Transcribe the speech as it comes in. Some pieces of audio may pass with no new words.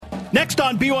Next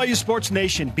on BYU Sports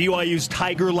Nation, BYU's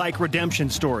Tiger-like redemption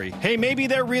story. Hey, maybe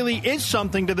there really is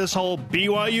something to this whole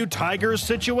BYU Tigers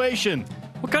situation.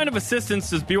 What kind of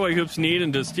assistance does BYU Hoops need,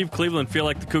 and does Steve Cleveland feel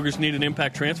like the Cougars need an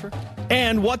impact transfer?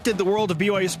 And what did the world of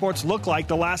BYU sports look like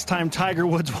the last time Tiger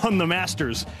Woods won the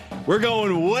Masters? We're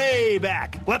going way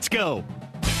back. Let's go.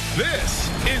 This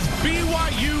is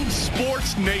BYU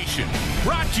Sports Nation,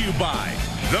 brought to you by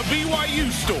The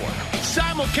BYU Store,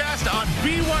 simulcast on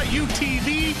BYU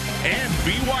TV and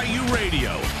BYU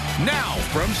Radio. Now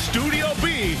from Studio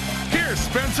B, here's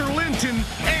Spencer Linton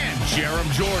and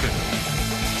Jarom Jordan.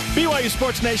 BYU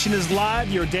Sports Nation is live,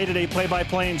 your day-to-day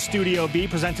play-by-play in Studio B,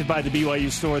 presented by the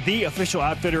BYU Store, the official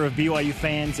outfitter of BYU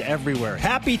fans everywhere.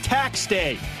 Happy Tax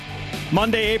Day!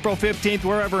 Monday, April 15th,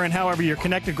 wherever and however you're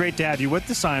connected. Great to have you with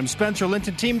us. I'm Spencer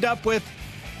Linton, teamed up with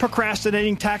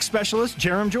procrastinating tax specialist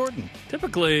Jarom Jordan.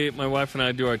 Typically, my wife and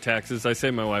I do our taxes. I say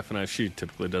my wife and I. She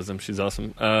typically does them. She's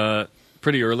awesome.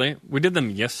 Pretty early. We did them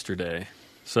yesterday,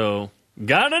 so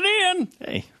got it in.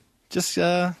 Hey, just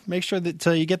make sure that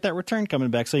you get that return coming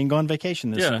back so you can go on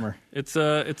vacation this summer. It's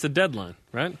a deadline,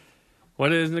 right?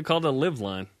 What isn't it called? A live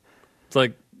line. It's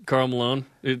like Karl Malone,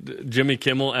 Jimmy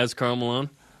Kimmel as Karl Malone.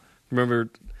 Remember,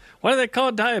 why do they call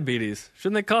it diabetes?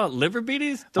 Shouldn't they call it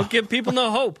liverbeaties? Don't give people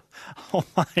no hope. Oh,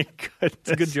 my goodness.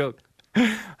 It's a good joke.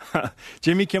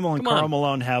 Jimmy Kimmel and Karl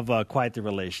Malone have quite the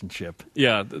relationship.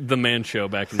 Yeah, the Man Show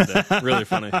back in the day. Really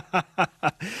funny.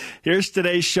 Here's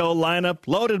today's show lineup.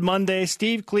 Loaded Monday.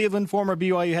 Steve Cleveland, former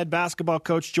BYU head basketball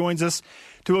coach, joins us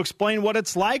to explain what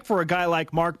it's like for a guy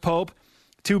like Mark Pope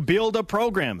to build a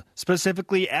program,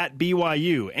 specifically at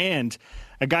BYU. And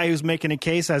a guy who's making a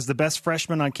case as the best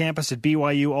freshman on campus at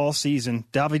BYU all season,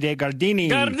 Davide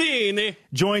Gardini,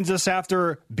 joins us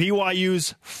after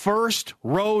BYU's first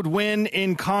road win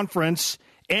in conference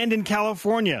and in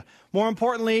California. More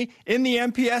importantly, in the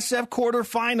MPSF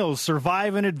quarterfinals,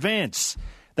 survive and advance.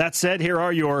 That said, here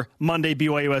are your Monday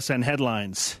BYUSN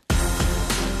headlines.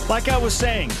 Like I was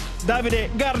saying, Davide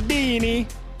Gardini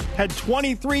had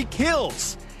 23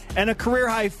 kills and a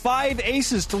career-high 5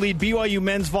 aces to lead BYU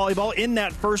men's volleyball in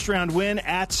that first-round win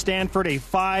at Stanford, a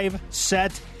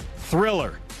 5-set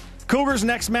thriller. Cougars'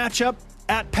 next matchup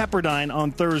at Pepperdine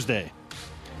on Thursday.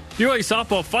 BYU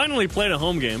softball finally played a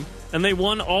home game, and they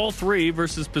won all three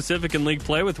versus Pacific in league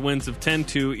play with wins of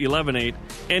 10-2, 11-8,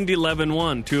 and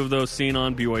 11-1, two of those seen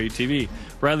on BYU TV.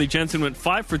 Riley Jensen went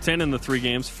 5 for 10 in the 3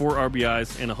 games, 4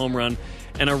 RBIs, and a home run.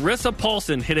 And Arissa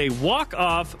Paulson hit a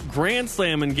walk-off grand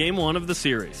slam in Game 1 of the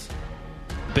series.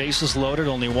 Bases loaded,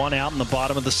 only one out in the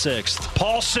bottom of the 6th.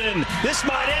 Paulson, this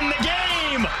might end the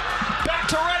game! Back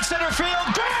to right center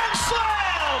field, grand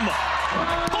slam!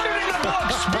 Put it in the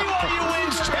books, BYU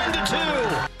wins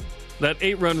 10-2! That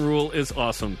 8-run rule is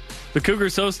awesome. The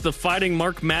Cougars host the Fighting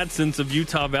Mark Madsons of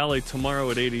Utah Valley tomorrow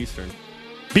at 8 Eastern.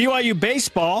 BYU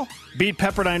baseball beat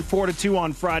Pepperdine 4-2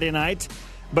 on Friday night,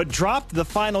 but dropped the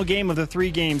final game of the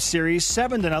 3-game series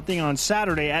 7-0 on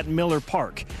Saturday at Miller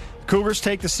Park. Cougars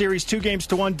take the series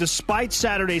 2-1 despite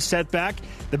Saturday's setback.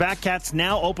 The Batcats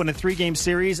now open a 3-game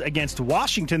series against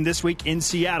Washington this week in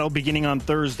Seattle beginning on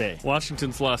Thursday.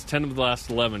 Washington's lost 10 of the last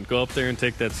 11. Go up there and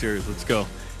take that series. Let's go.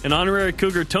 An honorary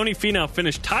Cougar, Tony Finau,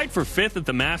 finished tied for 5th at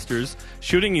the Masters,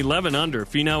 shooting 11 under.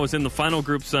 Finau was in the final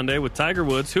group Sunday with Tiger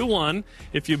Woods, who won,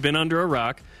 if you've been under a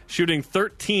rock, shooting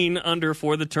 13 under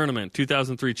for the tournament.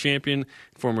 2003 champion,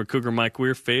 former Cougar Mike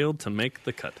Weir, failed to make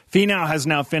the cut. Finau has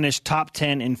now finished top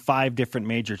 10 in 5 different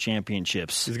major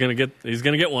championships. He's gonna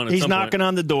get one. He's knocking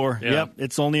on the door. Yeah. Yep,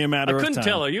 it's only a matter of time. I couldn't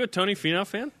tell. Are you a Tony Finau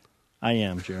fan? I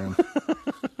am, Jarom.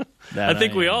 I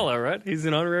think we all are, right? He's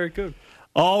an honorary Cougar.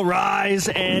 All rise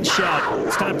and shout.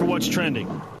 It's time for What's Trending.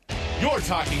 You're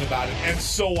talking about it, and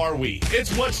so are we.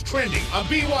 It's What's Trending on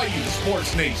BYU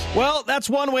Sports Nation. Well, that's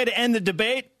one way to end the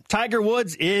debate. Tiger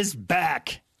Woods is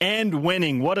back and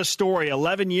winning. What a story.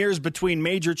 11 years between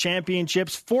major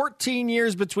championships, 14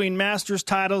 years between Masters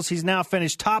titles. He's now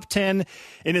finished top 10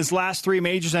 in his last 3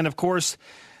 majors, and of course,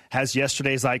 has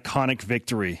yesterday's iconic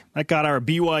victory. That got our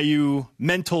BYU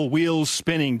mental wheels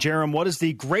spinning. Jarom, what is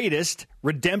the greatest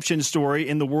redemption story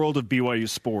in the world of BYU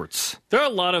sports? There are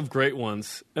a lot of great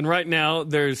ones. And right now,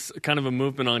 there's kind of a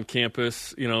movement on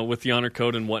campus, with the honor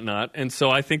code and whatnot. And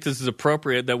so I think this is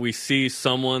appropriate that we see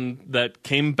someone that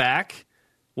came back,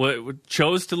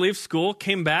 chose to leave school,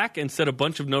 came back, and set a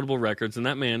bunch of notable records. And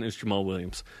that man is Jamal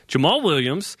Williams. Jamal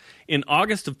Williams, in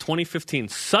August of 2015,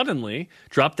 suddenly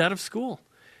dropped out of school.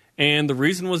 And the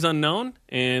reason was unknown,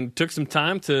 and took some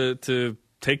time to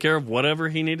take care of whatever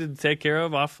he needed to take care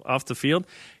of off the field.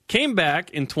 Came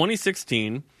back in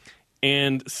 2016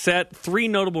 and set 3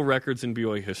 notable records in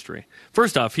BYU history.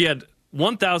 First off, he had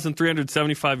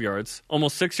 1,375 yards,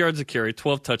 almost 6 yards a carry,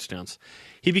 12 touchdowns.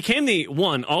 He became the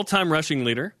 1 all-time rushing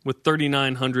leader with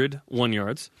 3,901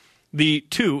 yards. The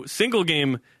 2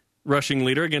 single-game rushing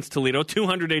leader against Toledo,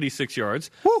 286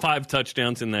 yards, 5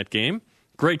 touchdowns in that game.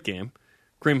 Great game.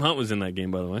 Kareem Hunt was in that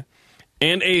game, by the way.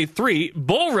 And a 3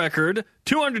 bowl record,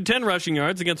 210 rushing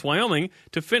yards against Wyoming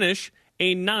to finish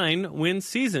a 9-win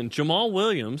season. Jamal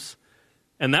Williams,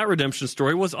 and that redemption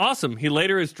story was awesome. He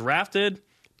later is drafted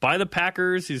by the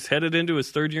Packers. He's headed into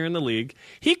his 3rd year in the league.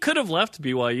 He could have left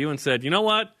BYU and said, you know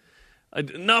what?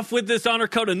 Enough with this honor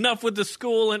code, enough with the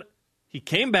school. And he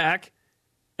came back,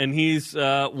 and he's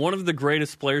one of the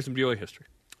greatest players in BYU history.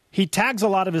 He tags a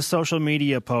lot of his social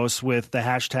media posts with the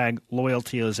hashtag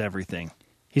loyalty is everything.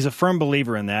 He's a firm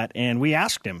believer in that, and we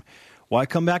asked him, why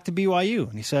come back to BYU?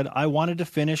 And he said, I wanted to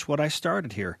finish what I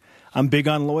started here. I'm big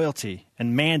on loyalty,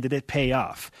 and man, did it pay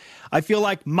off. I feel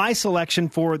like my selection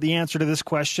for the answer to this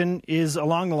question is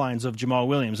along the lines of Jamal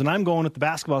Williams, and I'm going with the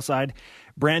basketball side,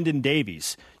 Brandon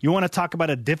Davies. You want to talk about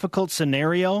a difficult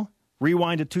scenario?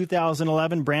 Rewind to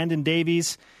 2011, Brandon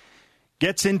Davies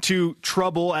gets into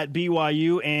trouble at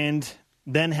BYU and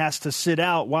then has to sit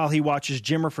out while he watches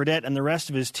Jimmer Fredette and the rest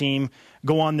of his team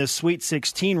go on this Sweet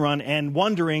 16 run and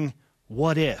wondering,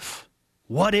 what if?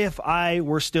 What if I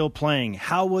were still playing?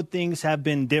 How would things have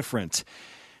been different?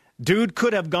 Dude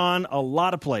could have gone a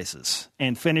lot of places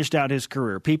and finished out his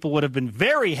career. People would have been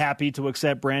very happy to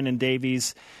accept Brandon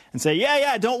Davies and say,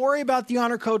 yeah, don't worry about the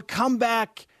honor code. Come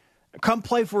back. Come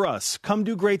play for us. Come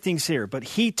do great things here. But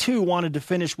he, too, wanted to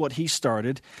finish what he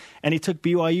started, and he took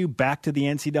BYU back to the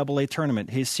NCAA tournament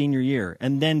his senior year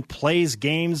and then plays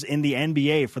games in the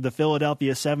NBA for the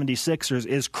Philadelphia 76ers,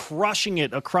 is crushing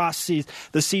it across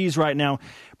the seas right now.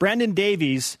 Brandon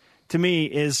Davies, to me,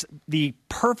 is the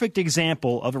perfect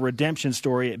example of a redemption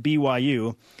story at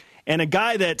BYU, and a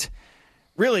guy that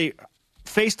really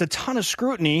faced a ton of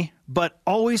scrutiny, but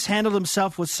always handled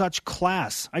himself with such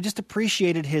class. I just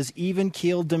appreciated his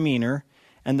even-keeled demeanor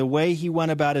and the way he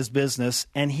went about his business,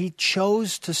 and he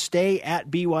chose to stay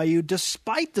at BYU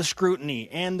despite the scrutiny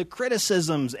and the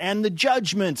criticisms and the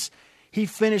judgments. He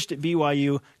finished at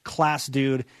BYU, class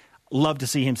dude. Love to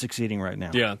see him succeeding right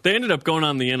now. Yeah, they ended up going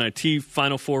on the NIT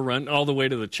Final Four run all the way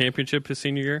to the championship his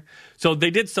senior year. So they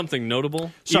did something notable.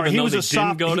 Sorry, he was a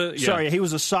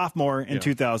sophomore in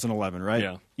 2011,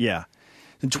 right? Yeah.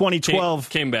 In 2012,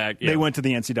 came back. They went to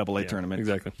the NCAA tournament.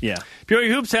 Exactly. Yeah.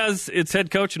 BYU Hoops has its head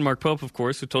coach, and Mark Pope, of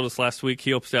course, who told us last week he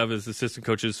hopes to have his assistant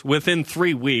coaches within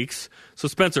 3 weeks. So,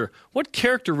 Spencer, what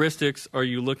characteristics are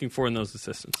you looking for in those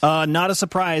assistants? Not a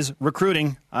surprise.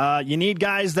 Recruiting. You need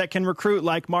guys that can recruit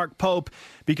like Mark Pope,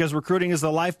 because recruiting is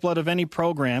the lifeblood of any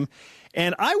program.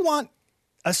 And I want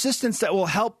assistants that will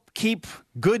help keep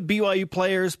good BYU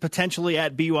players potentially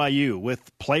at BYU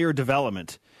with player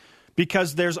development.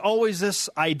 Because there's always this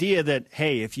idea that,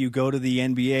 hey, if you go to the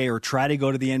NBA or try to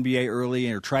go to the NBA early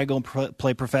or try to go and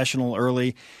play professional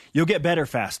early, you'll get better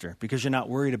faster because you're not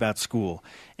worried about school.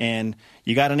 And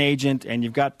you got an agent and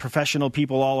you've got professional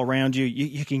people all around you.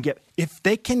 You can get, if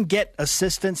they can get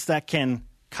assistants that can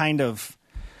kind of,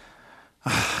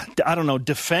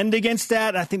 defend against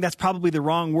that. I think that's probably the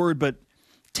wrong word, but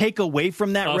take away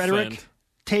from that rhetoric.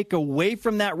 Take away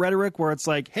from that rhetoric where it's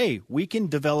like, hey, we can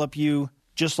develop you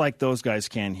just like those guys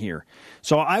can here.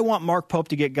 So I want Mark Pope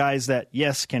to get guys that,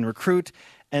 yes, can recruit,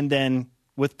 and then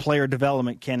with player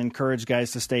development can encourage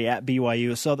guys to stay at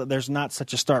BYU so that there's not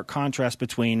such a stark contrast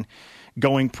between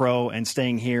going pro and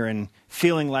staying here and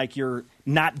feeling like you're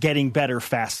not getting better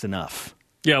fast enough.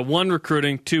 Yeah, 1,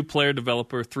 recruiting, 2, player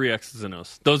developer, 3, X's and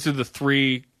O's. Those are the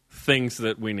 3 things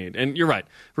that we need. And you're right,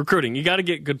 recruiting, you got to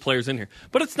get good players in here.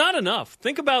 But it's not enough.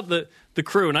 Think about the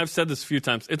crew, and I've said this a few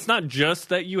times. It's not just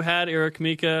that you had Eric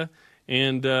Mika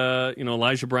and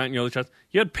Elijah Bryant and your other shots.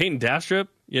 You had Peyton Dastrup,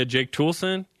 you had Jake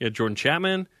Toulson, you had Jordan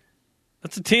Chapman.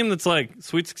 That's a team that's like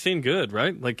Sweet 16 good,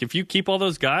 right? Like if you keep all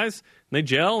those guys and they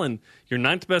gel and your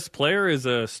 9th best player is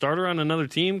a starter on another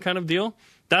team kind of deal,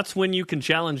 that's when you can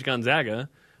challenge Gonzaga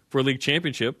for a league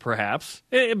championship, perhaps.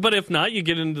 But if not, you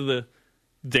get into the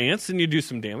dance and you do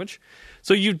some damage.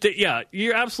 So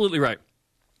you're absolutely right.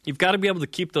 You've got to be able to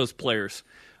keep those players.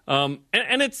 And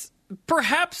it's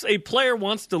perhaps a player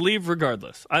wants to leave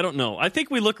regardless. I don't know. I think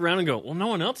we look around and go, well, no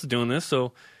one else is doing this,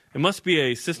 so it must be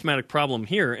a systematic problem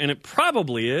here. And it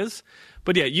probably is.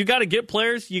 But yeah, you got to get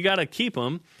players. You got to keep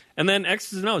them. And then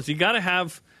X's and O's. You got to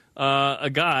have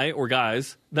a guy or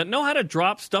guys that know how to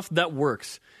drop stuff that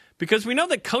works. Because we know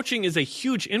that coaching is a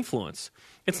huge influence.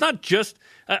 It's not just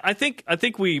I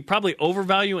think we probably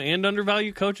overvalue and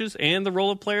undervalue coaches and the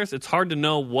role of players. It's hard to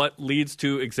know what leads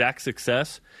to exact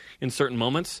success in certain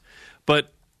moments.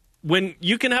 But when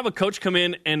you can have a coach come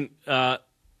in and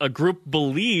a group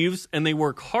believes and they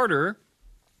work harder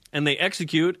and they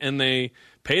execute and they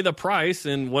pay the price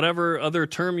and whatever other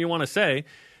term you want to say,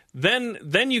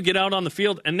 then you get out on the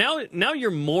field. And now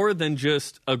you're more than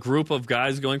just a group of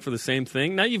guys going for the same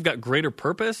thing. Now you've got greater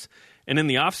purpose. And in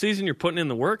the offseason, you're putting in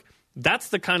the work. That's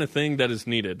the kind of thing that is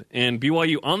needed. And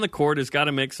BYU on the court has got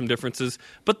to make some differences.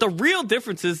 But the real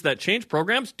differences that change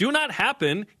programs do not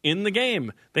happen in the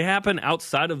game. They happen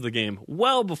outside of the game,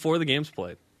 well before the game's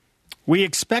played. We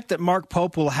expect that Mark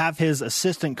Pope will have his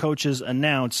assistant coaches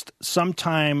announced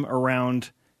sometime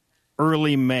around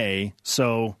early May.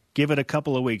 So give it a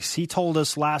couple of weeks. He told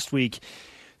us last week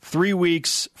 3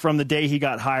 weeks from the day he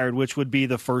got hired, which would be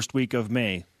the first week of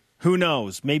May. Who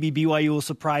knows? Maybe BYU will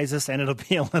surprise us, and it'll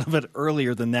be a little bit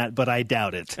earlier than that, but I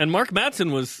doubt it. And Mark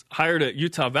Madsen was hired at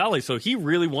Utah Valley, so he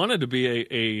really wanted to be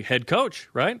a head coach,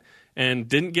 right? And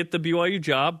didn't get the BYU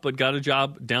job, but got a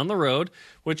job down the road,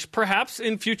 which perhaps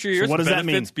in future years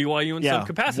benefits BYU in some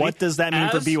capacity. What does that mean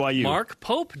for BYU? Mark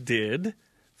Pope did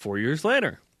 4 years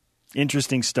later.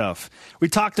 Interesting stuff. We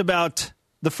talked about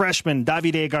the freshman,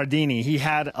 Davide Gardini. He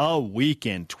had a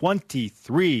weekend,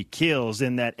 23 kills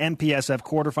in that MPSF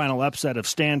quarterfinal upset of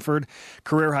Stanford.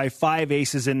 Career-high 5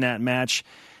 aces in that match.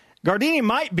 Gardini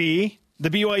might be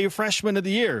the BYU Freshman of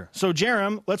the Year. So,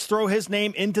 Jarom, let's throw his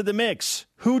name into the mix.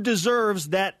 Who deserves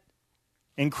that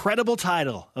incredible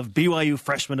title of BYU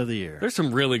Freshman of the Year? There's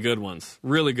some really good ones.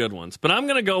 But I'm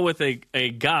going to go with a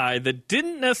guy that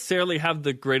didn't necessarily have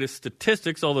the greatest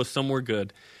statistics, although some were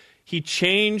good. He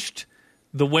changed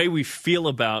the way we feel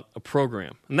about a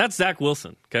program. And that's Zach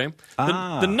Wilson, okay?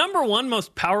 The number one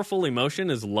most powerful emotion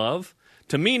is love.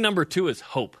 To me, number two is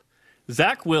hope.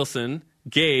 Zach Wilson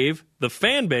gave the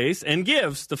fan base and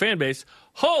gives the fan base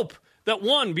hope that,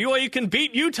 one, BYU can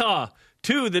beat Utah.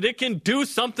 Two, that it can do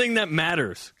something that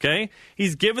matters, okay?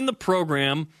 He's given the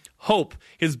program hope.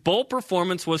 His bowl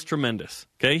performance was tremendous,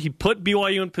 okay? He put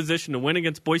BYU in position to win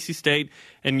against Boise State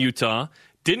and Utah.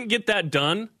 Didn't get that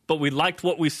done, but we liked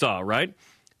what we saw, right?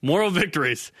 Moral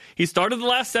victories. He started the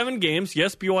last 7 games.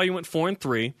 Yes, BYU went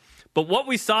 4-3, but what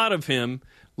we saw out of him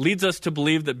leads us to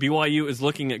believe that BYU is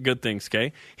looking at good things,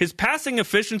 okay? His passing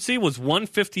efficiency was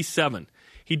 157.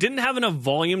 He didn't have enough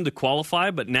volume to qualify,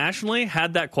 but nationally,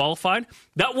 had that qualified,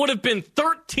 that would have been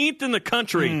 13th in the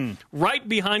country, right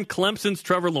behind Clemson's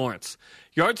Trevor Lawrence.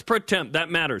 Yards per attempt, that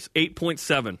matters,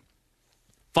 8.7.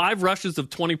 5 rushes of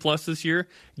 20-plus this year,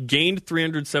 gained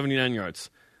 379 yards.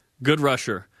 Good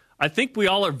rusher. I think we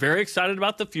all are very excited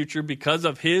about the future because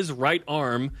of his right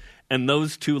arm and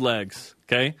those 2 legs,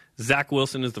 okay? Zach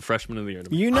Wilson is the Freshman of the Year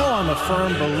to me. You know I'm a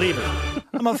firm believer.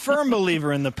 I'm a firm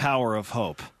believer in the power of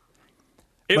hope.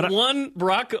 It won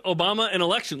Barack Obama an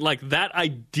election. Like, that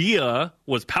idea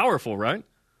was powerful, right?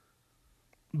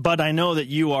 But I know that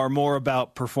you are more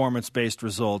about performance-based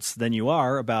results than you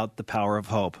are about the power of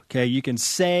hope. Okay, you can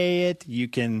say it, you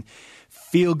can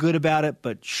feel good about it,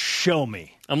 but show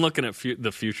me. I'm looking at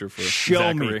the future for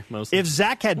Zachary mostly. If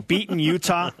Zach had beaten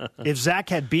Utah,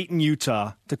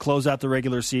 to close out the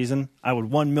regular season, I would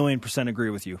 1,000,000% agree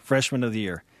with you. Freshman of the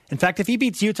Year. In fact, if he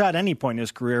beats Utah at any point in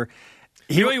his career,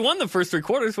 he won the first 3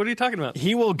 quarters. What are you talking about?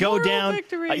 He will go down.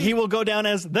 He will go down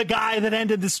as the guy that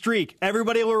ended the streak.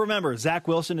 Everybody will remember Zach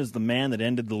Wilson is the man that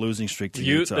ended the losing streak to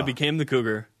Utah. That became the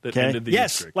Cougar that ended the streak.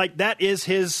 Yes, like that is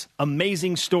his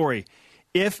amazing story.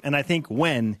 If, and I think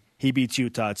when, he beats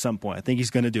Utah at some point. I think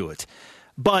he's going to do it.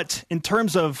 But in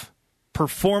terms of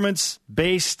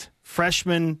performance-based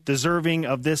freshman deserving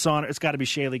of this honor, it's got to be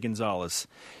Shaylee Gonzalez.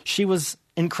 She was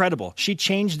incredible. She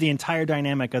changed the entire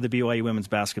dynamic of the BYU women's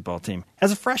basketball team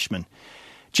as a freshman.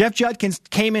 Jeff Judkins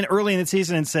came in early in the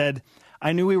season and said,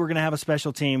 I knew we were going to have a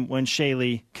special team when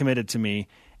Shaylee committed to me,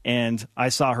 and I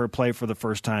saw her play for the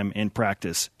first time in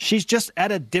practice. She's just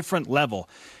at a different level.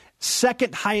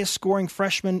 Second highest scoring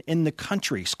freshman in the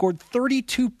country. Scored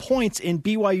 32 points in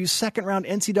BYU's second-round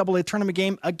NCAA tournament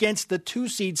game against the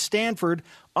 2-seed Stanford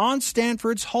on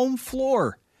Stanford's home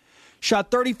floor.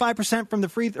 Shot 35% from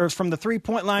the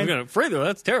three-point line. We're going to free throw.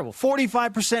 That's terrible.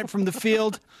 45% from the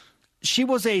field. She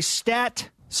was a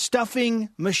stat-stuffing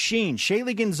machine.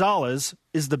 Shaylee Gonzalez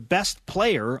is the best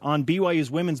player on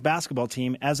BYU's women's basketball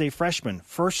team as a freshman.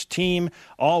 First team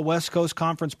All-West Coast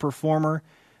Conference performer.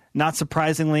 Not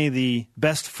surprisingly, the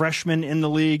best freshman in the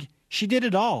league. She did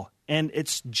it all, and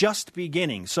it's just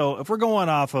beginning. So if we're going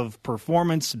off of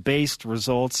performance-based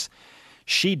results,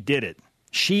 she did it.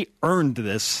 She earned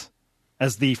this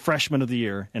as the Freshman of the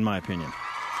Year, in my opinion.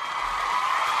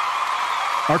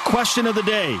 Our question of the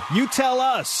day. You tell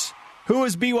us, who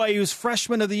is BYU's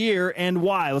Freshman of the Year and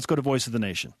why? Let's go to Voice of the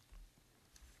Nation.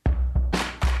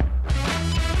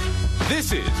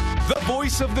 This is the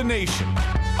voice of the nation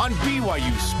on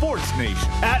BYU Sports Nation.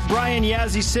 At Brian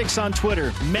Yazzie 6 on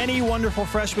Twitter. Many wonderful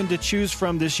freshmen to choose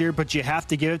from this year, but you have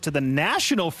to give it to the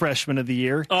National Freshman of the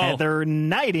Year, Heather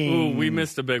Knighting. Ooh, we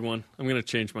missed a big one. I'm going to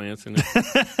change my answer now.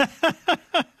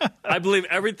 I believe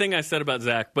everything I said about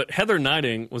Zach, but Heather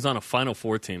Knighting was on a Final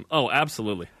Four team. Oh,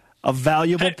 absolutely. A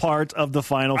valuable part of the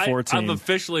Final Four team. I've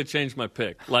officially changed my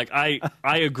pick. Like, I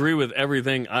agree with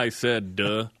everything I said,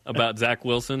 about Zach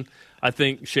Wilson. I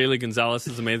think Shaylee Gonzalez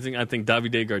is amazing. I think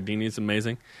Davide Gardini is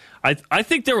amazing. I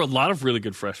think there were a lot of really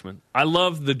good freshmen. I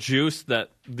love the juice that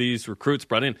these recruits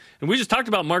brought in. And we just talked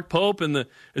about Mark Pope and the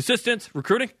assistants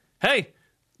recruiting. Hey,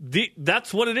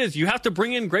 that's what it is. You have to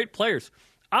bring in great players.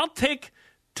 I'll take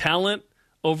talent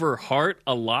over heart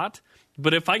a lot,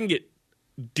 but if I can get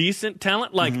decent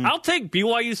talent, I'll take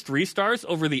BYU's 3 stars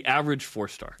over the average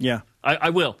 4-star. Yeah. I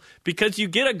will. Because you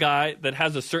get a guy that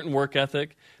has a certain work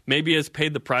ethic, maybe has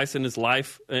paid the price in his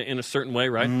life in a certain way,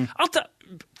 right?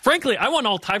 Frankly, I want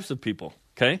all types of people,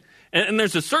 okay? And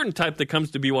there's a certain type that comes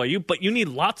to BYU, but you need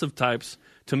lots of types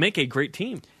to make a great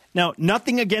team. Now,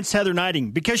 nothing against Heather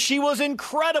Knighting, because she was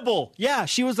incredible. Yeah,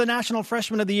 she was the National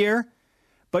Freshman of the Year,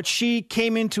 but she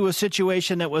came into a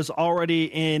situation that was already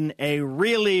in a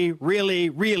really, really,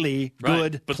 really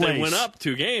good but place. They went up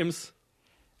 2 games.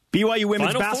 BYU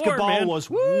women's Final basketball Four, was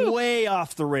way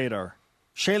off the radar.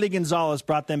 Shaylee Gonzalez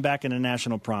brought them back into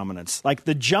national prominence. Like,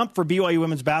 the jump for BYU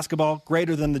women's basketball,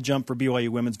 greater than the jump for BYU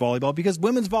women's volleyball, because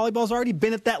women's volleyball's already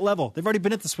been at that level. They've already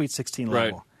been at the Sweet 16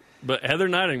 level. Right. But Heather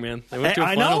Knighting, man, they went to a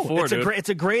Final Four, dude. It's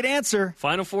a great answer.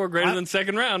 Final Four greater than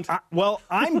second round.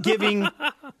 I'm giving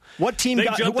what team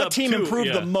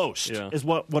improved the most is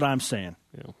what I'm saying.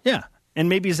 Yeah. And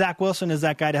maybe Zach Wilson is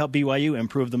that guy to help BYU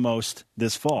improve the most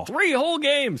this fall. 3 whole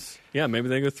games. Yeah, maybe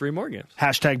they go 3 more games.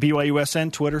 Hashtag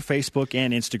BYUSN, Twitter, Facebook,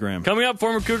 and Instagram. Coming up,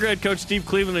 former Cougar head coach Steve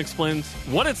Cleveland explains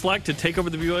what it's like to take over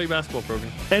the BYU basketball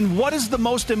program. And what is the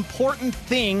most important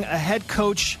thing a head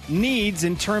coach needs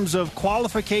in terms of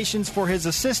qualifications for his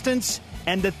assistants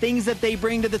and the things that they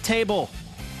bring to the table.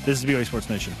 This is BYU Sports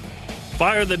Nation.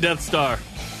 Fire the Death Star.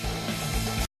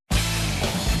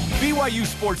 BYU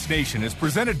Sports Nation is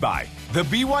presented by The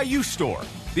BYU Store,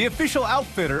 the official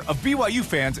outfitter of BYU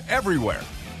fans everywhere.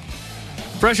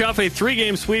 Fresh off a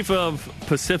 3-game sweep of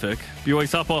Pacific, BYU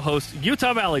softball hosts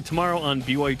Utah Valley tomorrow on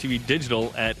BYU TV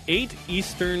Digital at 8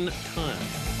 Eastern Time.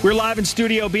 We're live in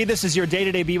Studio B. This is your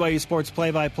day-to-day BYU Sports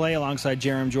play-by-play alongside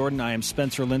Jarom Jordan. I am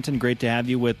Spencer Linton. Great to have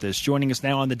you with us. Joining us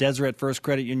now on the Deseret First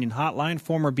Credit Union Hotline,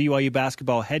 former BYU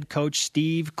basketball head coach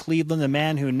Steve Cleveland, the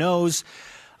man who knows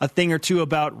a thing or two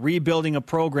about rebuilding a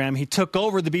program. He took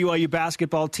over the BYU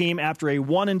basketball team after a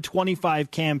 1-25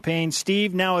 campaign.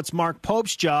 Steve, now it's Mark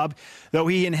Pope's job, though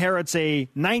he inherits a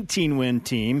 19-win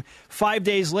team. 5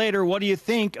 days later, what do you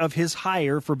think of his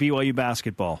hire for BYU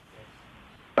basketball?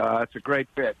 It's a great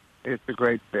fit. It's a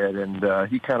great fit, and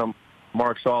he kind of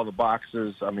marks all the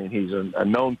boxes. I mean, he's a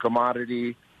known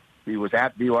commodity. He was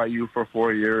at BYU for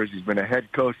 4 years. He's been a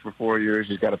head coach for 4 years.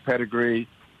 He's got a pedigree.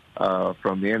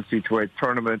 From the NCAA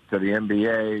tournament to the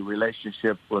NBA,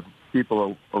 relationship with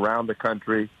people around the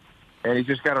country. And he's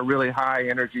just got a really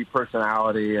high-energy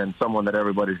personality and someone that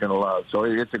everybody's going to love. So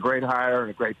it's a great hire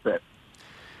and a great fit.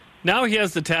 Now he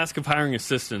has the task of hiring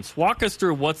assistants. Walk us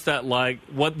through what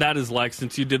that is like,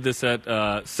 since you did this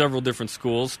at several different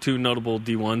schools, 2 notable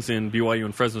D1s in BYU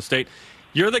and Fresno State.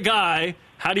 You're the guy.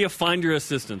 How do you find your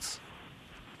assistants?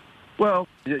 Well,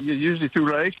 usually through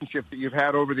relationships that you've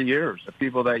had over the years, the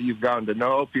people that you've gotten to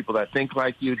know, people that think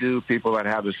like you do, people that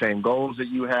have the same goals that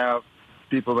you have,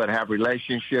 people that have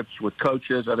relationships with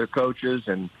coaches, other coaches,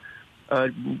 and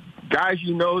guys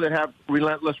you know that have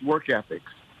relentless work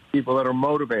ethics, people that are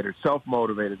motivated,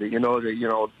 self-motivated,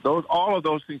 all of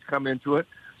those things come into it.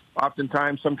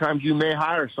 Oftentimes, sometimes you may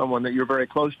hire someone that you're very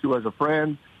close to as a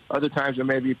friend. Other times it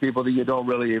may be people that you don't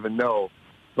really even know.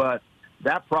 But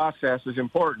that process is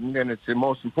important, and it's the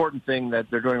most important thing that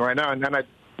they're doing right now. And then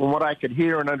from what I could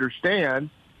hear and understand,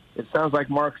 it sounds like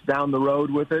Mark's down the road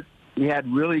with it. He had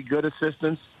really good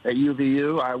assistants at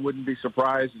UVU. I wouldn't be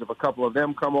surprised if a couple of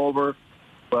them come over.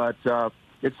 But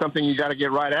it's something you got to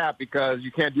get right at, because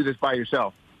you can't do this by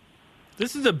yourself.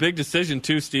 This is a big decision,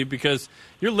 too, Steve, because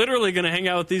you're literally going to hang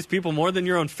out with these people more than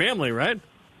your own family, right?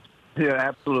 Yeah,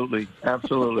 absolutely.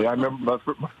 Absolutely. I remember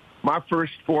my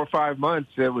first 4 or 5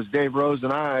 months, it was Dave Rose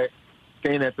and I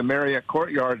staying at the Marriott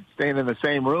Courtyard, staying in the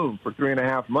same room for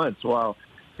 3.5 months while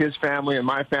his family and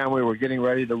my family were getting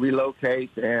ready to relocate.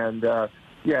 And,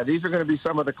 these are going to be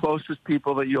some of the closest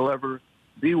people that you'll ever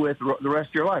be with the rest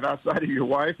of your life. Outside of your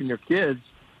wife and your kids,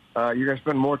 you're going to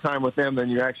spend more time with them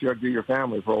than you actually are to your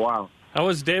family for a while. How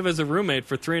was Dave as a roommate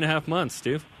for 3.5 months,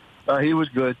 Steve? He was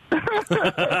good.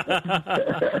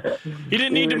 He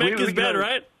didn't need to make his bed,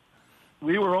 right?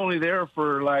 We were only there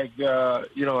for like,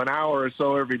 an hour or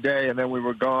so every day, and then we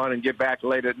were gone and get back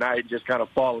late at night and just kind of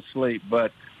fall asleep.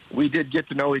 But we did get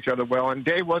to know each other well. And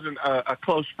Dave wasn't a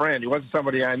close friend. He wasn't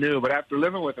somebody I knew. But after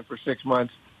living with him for 6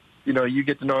 months, you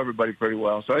get to know everybody pretty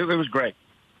well. So it was great.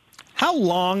 How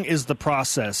long is the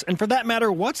process? And for that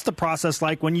matter, what's the process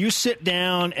like when you sit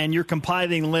down and you're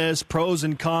compiling lists, pros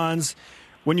and cons,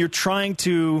 when you're trying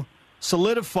to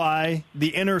solidify the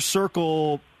inner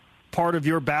circle part of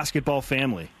your basketball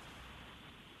family?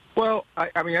 Well, I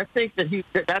think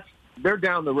that they're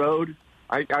down the road.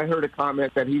 I heard a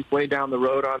comment that he's way down the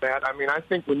road on that. I mean, I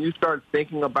think when you start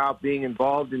thinking about being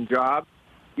involved in jobs,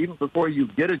 even before you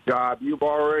get a job, you've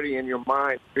already in your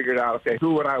mind figured out, okay,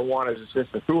 who would I want as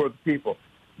assistant? Who are the people?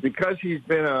 Because he's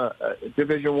been a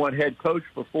Division I head coach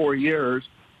for 4 years,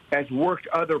 has worked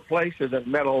other places and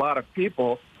met a lot of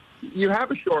people, you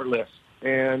have a short list.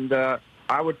 And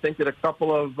I would think that a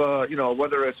couple of,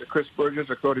 whether it's a Chris Burgess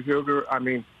or Cody Huger,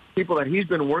 people that he's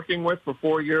been working with for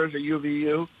 4 years at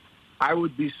UVU, I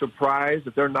would be surprised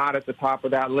if they're not at the top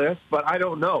of that list, but I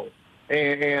don't know.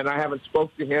 And I haven't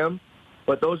spoke to him,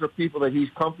 but those are people that he's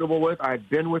comfortable with. I've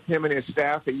been with him and his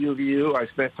staff at UVU. I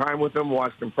spent time with him,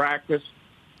 watched him practice.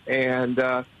 And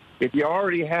if you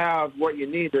already have what you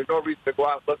need, there's no reason to go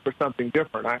out and look for something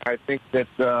different. I think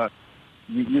that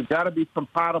you've got to be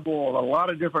compatible on a lot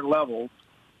of different levels,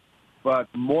 but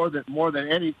more than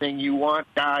anything, you want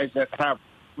guys that have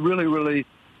really, really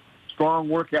strong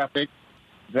work ethic,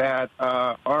 that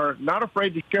are not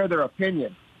afraid to share their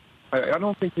opinion. I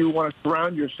don't think you want to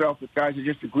surround yourself with guys that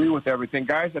just agree with everything.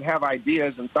 Guys that have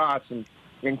ideas and thoughts and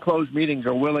in closed meetings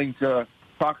are willing to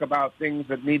talk about things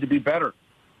that need to be better.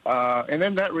 And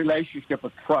then that relationship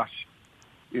of trust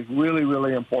is really,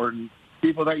 really important.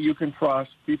 People that you can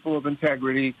trust, people of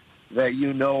integrity that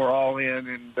are all in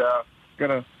and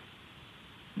going to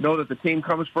know that the team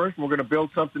comes first and we're going to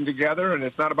build something together. And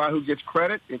it's not about who gets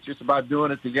credit. It's just about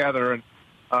doing it together. And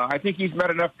I think he's met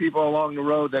enough people along the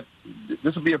road that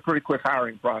this will be a pretty quick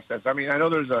hiring process. I know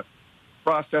there's a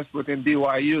process within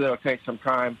BYU that will take some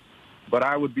time, but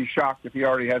I would be shocked if he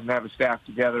already hasn't have his staff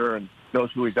together and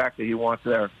knows who exactly he wants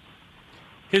there.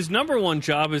 His number one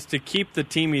job is to keep the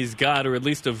team he's got, or at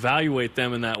least evaluate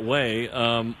them in that way.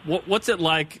 What's it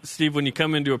like, Steve, when you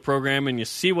come into a program and you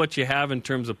see what you have in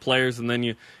terms of players, and then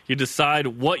you decide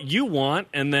what you want,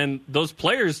 and then those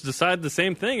players decide the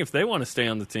same thing if they want to stay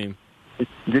on the team?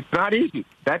 It's not easy.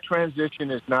 That transition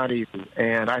is not easy.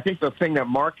 And I think the thing that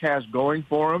Mark has going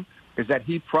for him is that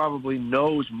he probably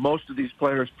knows most of these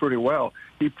players pretty well.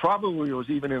 He probably was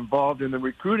even involved in the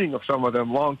recruiting of some of them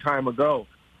a long time ago.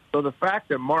 So the fact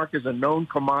that Mark is a known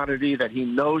commodity, that he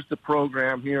knows the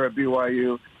program here at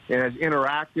BYU and has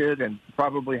interacted and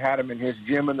probably had him in his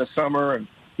gym in the summer and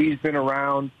he's been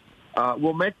around,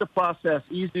 will make the process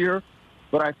easier.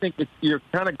 But I think you're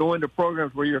kind of going to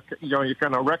programs where you're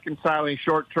kind of reconciling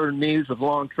short-term needs with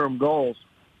long-term goals.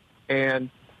 And,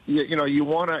 you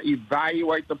want to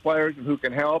evaluate the players and who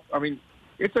can help.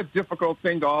 It's a difficult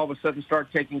thing to all of a sudden start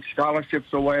taking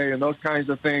scholarships away and those kinds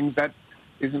of things. That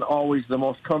isn't always the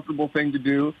most comfortable thing to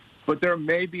do. But there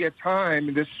may be a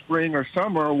time this spring or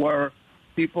summer where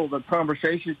the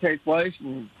conversations take place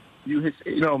and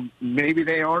maybe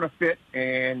they aren't a fit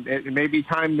and it may be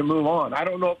time to move on. I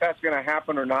don't know if that's going to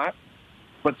happen or not,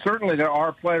 but certainly there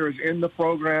are players in the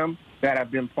program that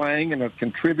have been playing and have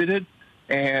contributed,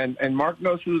 and Mark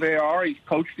knows who they are. He's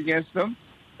coached against them,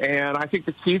 and I think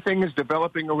the key thing is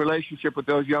developing a relationship with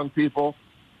those young people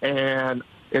and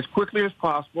as quickly as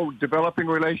possible developing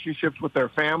relationships with their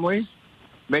families,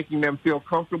 making them feel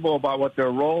comfortable about what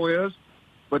their role is.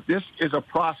 But this is a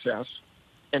process,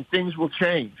 and things will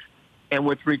change. And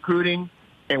with recruiting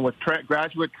and with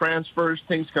graduate transfers,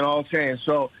 things can all change.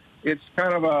 So it's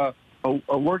kind of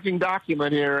a working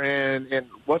document here, and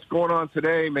what's going on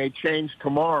today may change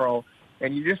tomorrow.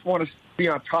 And you just want to be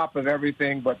on top of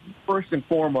everything. But first and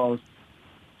foremost,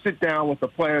 sit down with the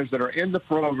players that are in the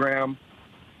program,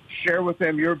 share with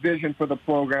them your vision for the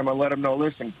program, and let them know,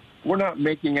 listen, we're not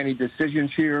making any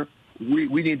decisions here. We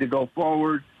need to go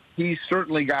forward. He's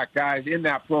certainly got guys in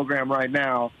that program right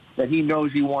now that he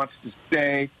knows he wants to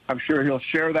stay. I'm sure he'll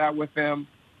share that with them.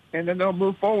 And then they'll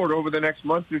move forward over the next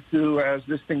month or two as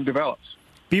this thing develops.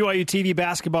 BYU TV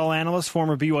basketball analyst,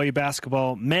 former BYU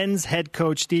basketball men's head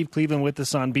coach Steve Cleveland with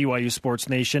us on BYU Sports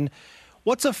Nation.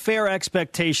 What's a fair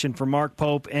expectation for Mark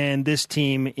Pope and this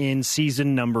team in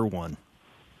season number 1?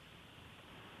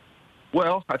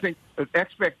 Well, I think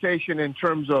expectation in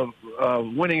terms of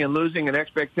winning and losing, and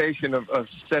expectation of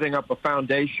setting up a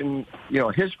foundation,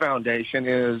 his foundation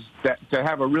is that to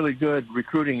have a really good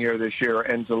recruiting year this year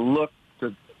and to look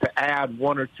to add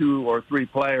 1 or 2 or 3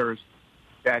 players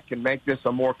that can make this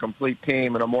a more complete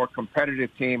team and a more competitive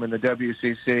team in the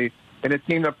WCC and a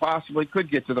team that possibly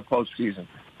could get to the postseason.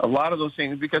 A lot of those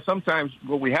things, because sometimes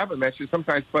what we haven't mentioned,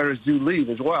 sometimes players do leave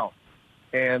as well.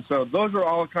 And so those are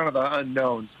all kind of the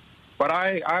unknowns. But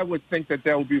I would think that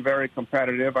they'll be very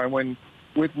competitive. I went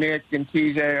with Nick and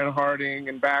TJ and Harding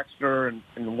and Baxter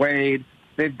and Wade.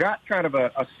 They've got kind of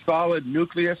a solid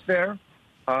nucleus there.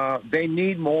 They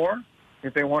need more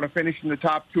if they want to finish in the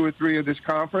top 2 or 3 of this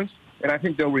conference, and I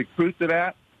think they'll recruit to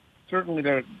that. Certainly,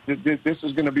 this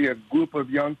is going to be a group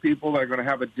of young people that are going to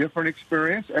have a different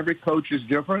experience. Every coach is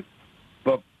different,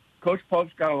 but Coach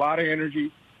Pope's got a lot of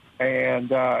energy, and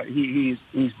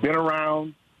he's been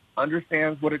around,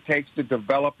 understands what it takes to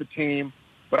develop a team.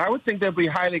 But I would think they'll be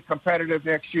highly competitive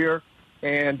next year,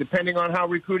 and depending on how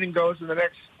recruiting goes in the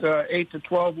next 8 to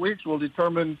 12 weeks, will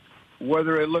determine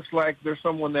whether it looks like there's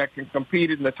someone that can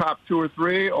compete in the top 2 or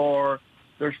 3, or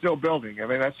they're still building. I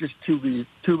mean, that's just to be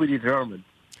determined.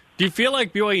 Do you feel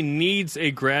like BYU needs a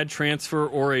grad transfer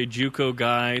or a JUCO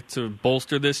guy to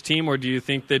bolster this team, or do you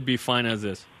think they'd be fine as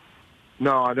is?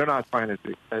 No, they're not fine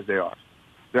as they are.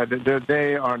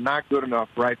 They are not good enough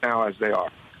right now as they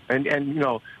are. And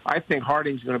I think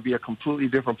Harding's going to be a completely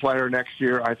different player next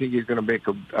year. I think he's going to make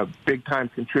a big-time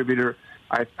contributor.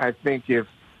 I think if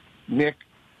Nick,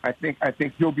 I think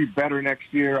he'll be better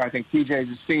next year. I think TJ's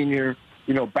a senior.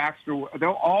 Baxter,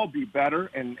 they'll all be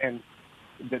better, and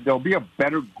there'll be a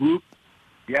better group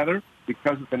together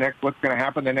because of what's going to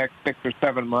happen the next 6 or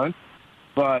 7 months.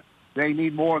 But they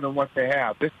need more than what they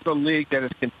have. This is a league that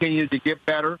has continued to get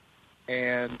better,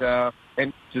 and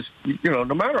just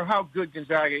no matter how good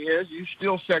Gonzaga is, you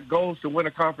still set goals to win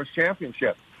a conference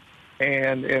championship.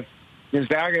 And if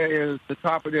Gonzaga is the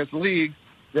top of this league,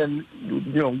 then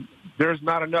there's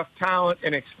not enough talent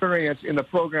and experience in the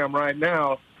program right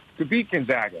now to beat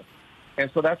Gonzaga.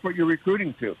 And so that's what you're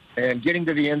recruiting to and getting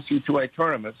to the NC2A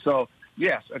tournament. So,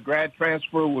 yes, a grad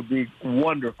transfer would be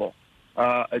wonderful.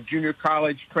 A junior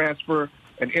college transfer,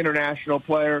 an international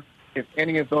player, if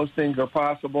any of those things are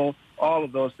possible, all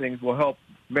of those things will help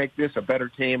make this a better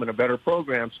team and a better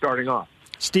program starting off.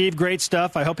 Steve, great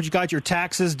stuff. I hope you got your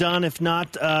taxes done. If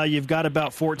not, you've got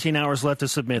about 14 hours left to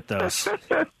submit those.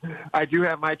 I do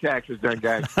have my taxes done,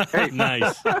 guys. Hey.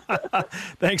 Nice.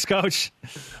 Thanks, Coach.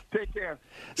 Take care.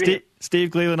 Steve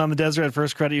Cleveland on the Deseret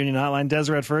First Credit Union Hotline.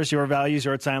 Deseret First, your values,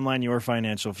 your timeline, your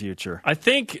financial future. I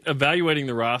think evaluating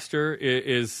the roster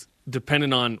is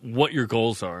dependent on what your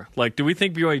goals are. Like, do we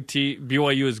think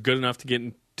BYU is good enough to get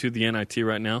into the NIT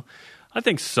right now? I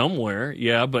think somewhere,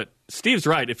 yeah, but Steve's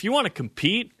right. If you want to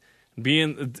compete, be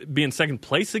in second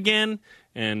place again,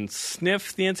 and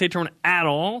sniff the NCAA tournament at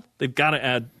all, they've got to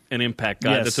add an impact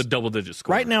guy that's a double-digit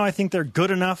score. Right now, I think they're good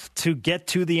enough to get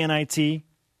to the NIT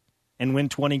and win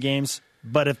 20 games.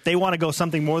 But if they want to go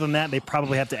something more than that, they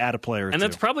probably have to add a player or two. And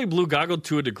that's probably blue-goggled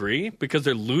to a degree because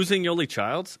they're losing Yoli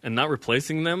Childs and not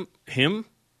replacing him.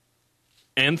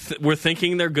 And we're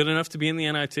thinking they're good enough to be in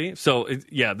the NIT. So,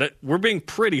 we're being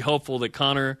pretty hopeful that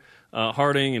Connor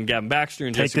Harding and Gavin Baxter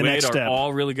and Jesse Wade are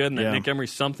all really good, and that Nick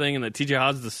Emery's something, and that TJ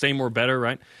Haas is the same or better,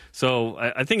 right? So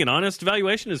I think an honest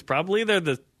evaluation is probably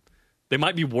they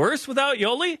might be worse without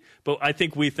Yoli,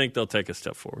 but we think they'll take a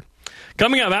step forward.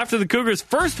 Coming up after the Cougars'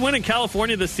 first win in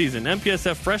California this season,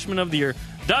 MPSF Freshman of the Year,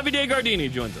 Davide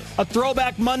Gardini joins us. A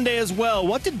throwback Monday as well.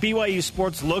 What did BYU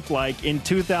sports look like in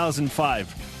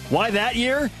 2005? Why that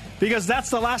year? Because that's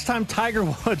the last time Tiger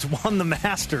Woods won the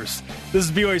Masters. This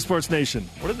is BYU Sports Nation.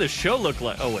 What did this show look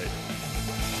like? Oh, wait.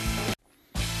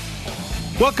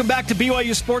 Welcome back to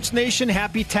BYU Sports Nation.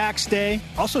 Happy Tax Day.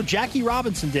 Also Jackie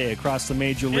Robinson Day across the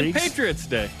major leagues. And Patriots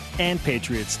Day. And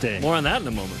Patriots Day. More on that in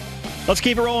a moment. Let's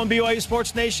keep it rolling, BYU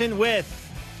Sports Nation,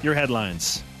 with your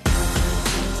headlines.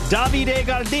 Davide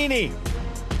Gardini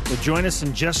will join us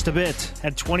in just a bit.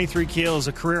 Had 23 kills,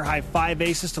 a career-high 5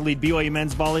 aces to lead BYU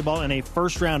men's volleyball in a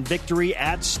first-round victory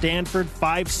at Stanford.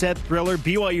 5-set thriller.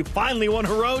 BYU finally won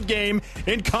a road game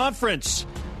in conference.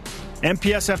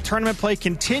 MPSF tournament play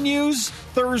continues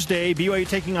Thursday. BYU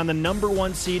taking on the number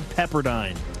 1 seed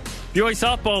Pepperdine. BYU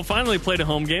softball finally played a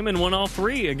home game and won all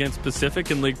 3 against Pacific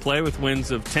in league play with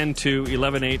wins of 10-2,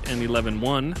 11-8, and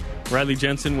 11-1. Riley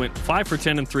Jensen went 5 for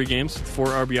 10 in 3 games with 4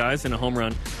 RBIs and a home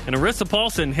run. And Arissa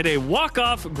Paulson hit a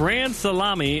walk-off grand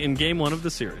salami in Game 1 of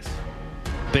the series.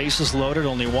 Bases loaded,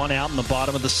 only 1 out in the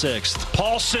bottom of the 6th.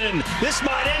 Paulson, this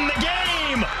might end the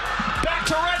game! Back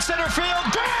to right center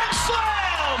field, grand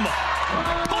slam!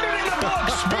 Put it in the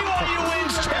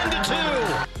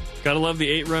Gotta love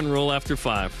the 8-run rule after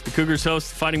 5. The Cougars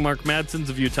host Fighting Mark Madsen's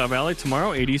of Utah Valley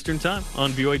tomorrow, 8 Eastern Time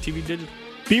on BYU TV Digital.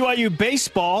 BYU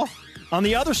baseball on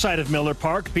the other side of Miller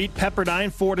Park beat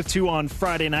Pepperdine 4-2 on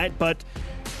Friday night, but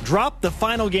dropped the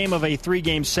final game of a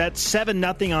 3-game set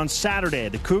 7-0 on Saturday.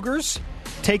 The Cougars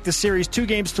take the series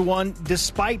 2-1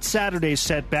 despite Saturday's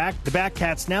setback. The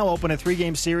Batcats now open a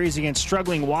 3-game series against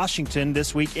struggling Washington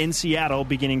this week in Seattle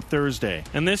beginning Thursday.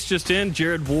 And this just in,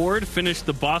 Jared Ward finished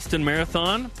the Boston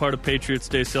Marathon, part of Patriots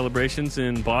Day celebrations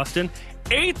in Boston.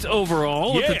 8th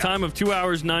overall at the time of 2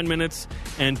 hours, 9 minutes,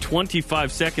 and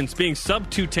 25 seconds. Being sub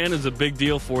 2:10 is a big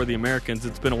deal for the Americans.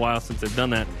 It's been a while since they've done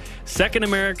that. Second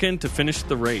American to finish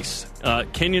the race.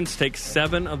 Kenyans take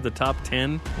 7 of the top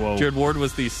 10. Whoa. Jared Ward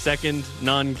was the second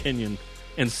non-Kenyan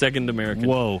and second American.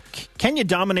 Whoa. Kenya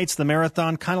dominates the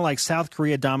marathon kind of like South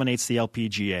Korea dominates the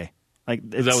LPGA.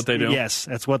 Is that what they do? Yes,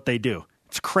 that's what they do.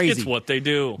 It's crazy. It's what they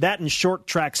do. That and short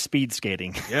track speed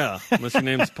skating. Yeah, unless your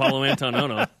name's Paulo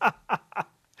Antonono.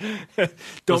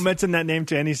 Don't mention that name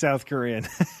to any South Korean.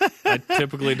 I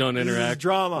typically don't interact.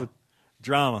 Drama.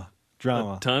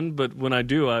 A ton, but when I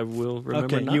do, I will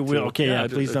remember okay, not you will. to. Okay, yeah,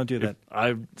 please don't do that.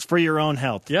 I It's for your own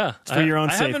health. Yeah. It's for your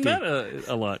own I safety. haven't met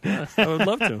a lot. Yeah, I would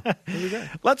love to.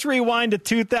 Let's rewind to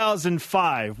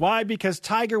 2005. Why? Because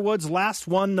Tiger Woods last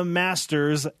won the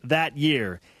Masters that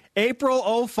year.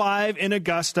 April 05 in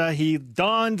Augusta, he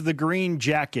donned the green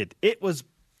jacket. It was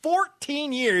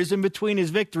 14 years in between his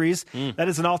victories. That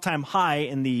is an all-time high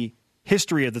in the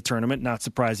history of the tournament, not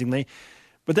surprisingly.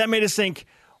 But that made us think,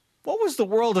 what was the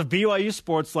world of BYU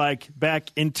sports like back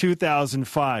in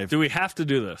 2005? Do we have to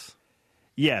do this?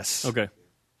 Yes. Okay.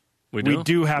 We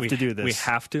do have to do this. We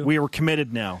have to? We were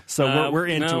committed now, so we're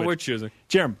into it. No, we're choosing.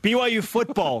 Jarom, BYU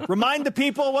football. Remind the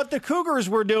people what the Cougars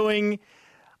were doing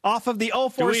off of the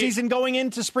 04 season going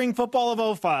into spring football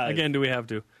of 05. Again, do we have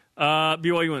to?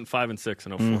 BYU went 5-6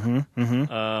 in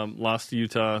 04. Lost to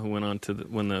Utah, who went on to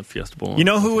win the Fiesta Bowl. You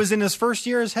know who was in his first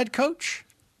year as head coach?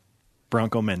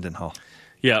 Bronco Mendenhall.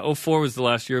 Yeah, 04 was the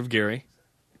last year of Gary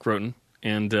Croton,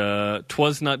 and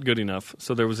 'twas not good enough,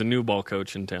 so there was a new ball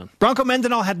coach in town. Bronco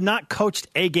Mendenhall had not coached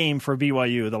a game for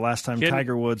BYU the last time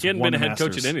Tiger Woods won the He hadn't been a head Masters.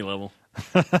 coach at any level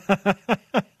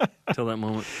until that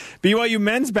moment. BYU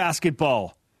men's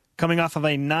basketball coming off of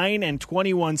a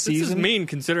 9-21 season. This is mean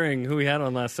considering who we had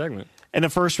on last segment. And a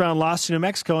first-round loss to New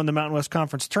Mexico in the Mountain West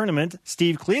Conference Tournament.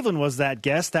 Steve Cleveland was that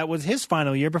guest. That was his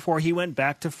final year before he went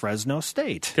back to Fresno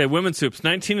State. Okay, women's hoops,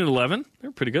 19-11.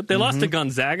 They're pretty good. They lost to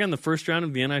Gonzaga in the first round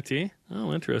of the NIT.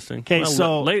 Oh, interesting. Okay,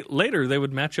 so later they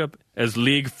would match up as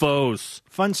league foes.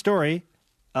 Fun story.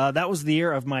 That was the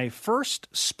year of my first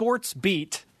sports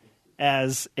beat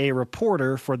as a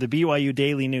reporter for the BYU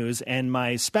Daily News, and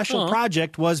my special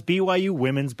project was BYU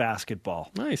women's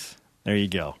basketball. Nice. There you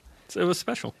go. It was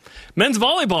special. Men's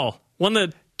volleyball won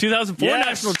the 2004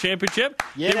 national championship.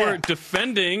 Yeah. They were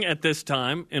defending at this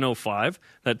time in 05,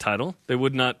 that title. They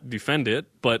would not defend it,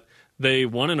 but they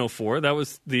won in 04. That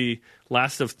was the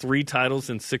last of 3 titles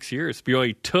in 6 years.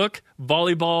 BYU took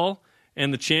volleyball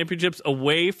and the championships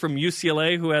away from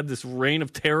UCLA, who had this reign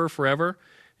of terror forever.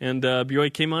 And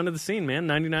BYU came onto the scene, man,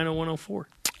 99-01-04.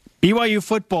 BYU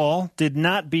football did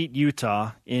not beat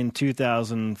Utah in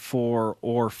 2004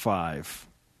 or 5.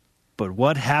 But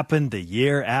what happened the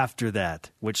year after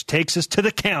that, which takes us to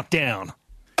the countdown.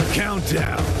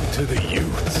 Countdown to the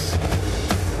Utes.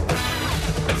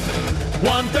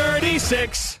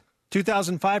 136.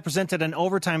 2005 presented an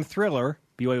overtime thriller.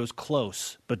 BYU was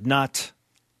close, but not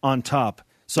on top.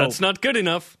 So that's not good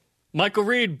enough. Michael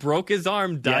Reed broke his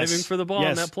arm diving for the ball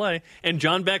in that play. And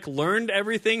John Beck learned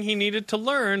everything he needed to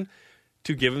learn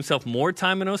to give himself more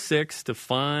time in 06 to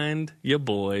find your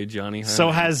boy, Johnny Herman. So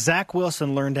has Zach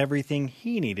Wilson learned everything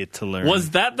he needed to learn?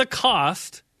 Was that the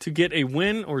cost to get a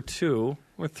win or 2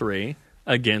 or 3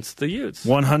 against the Utes?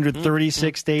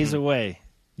 136 days away.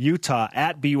 Utah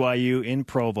at BYU in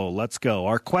Provo. Let's go.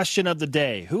 Our question of the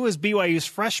day. Who is BYU's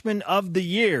freshman of the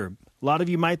year? A lot of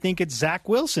you might think it's Zach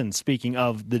Wilson, speaking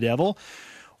of the devil.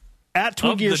 At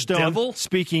Twiggy Stone,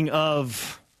 speaking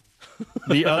of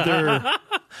the other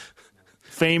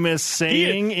famous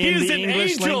saying in the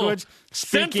English language.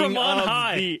 Speaking of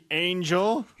the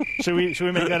angel. Should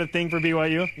we make that a thing for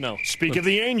BYU? No. Speak of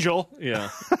the angel. Yeah.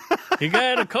 You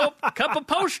got a cup of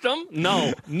postum?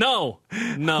 No.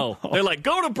 They're like,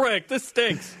 go to break. This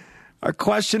stinks. Our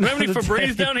question. Do you have any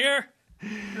Febreze down here?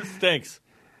 This stinks.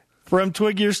 From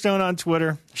Twig Stone on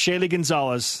Twitter, Shaylee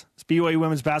Gonzalez. BYU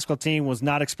women's basketball team was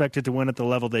not expected to win at the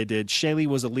level they did. Shaylee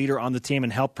was a leader on the team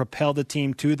and helped propel the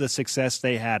team to the success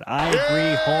they had. I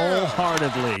agree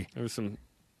wholeheartedly. There was some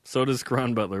So does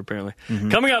Caron Butler, apparently.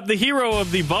 Coming up, the hero of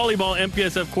the volleyball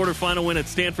MPSF quarterfinal win at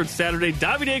Stanford Saturday,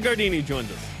 Davide Gardini, joins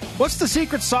us. What's the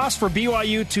secret sauce for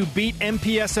BYU to beat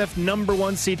MPSF number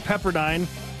 1 seed Pepperdine,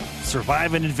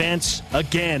 survive and advance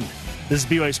again? This is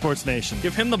BYU Sports Nation.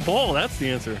 Give him the ball. That's the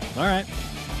answer. All right.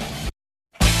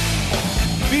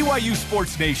 BYU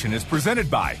Sports Nation is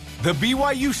presented by The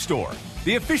BYU Store,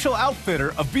 the official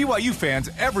outfitter of BYU fans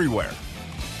everywhere.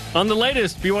 On the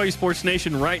latest BYU Sports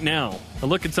Nation right now, a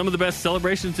look at some of the best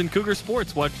celebrations in Cougar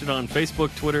sports. Watch it on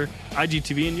Facebook, Twitter,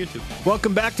 IGTV, and YouTube.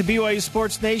 Welcome back to BYU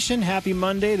Sports Nation. Happy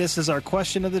Monday. This is our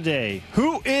question of the day.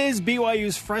 Who is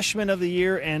BYU's freshman of the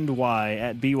year and why?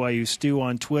 At BYU Stew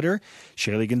on Twitter.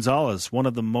 Shaylee Gonzalez, one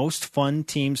of the most fun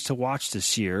teams to watch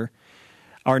this year.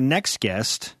 Our next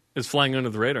guest is flying under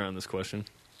the radar on this question.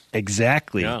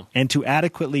 Exactly. Yeah. And to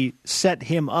adequately set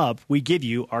him up, we give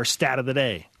you our stat of the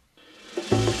day.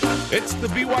 It's the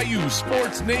BYU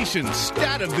Sports Nation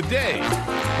stat of the day.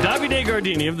 Davide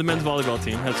Gardini of the men's volleyball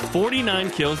team has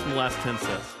 49 kills in the last 10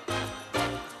 sets.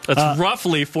 That's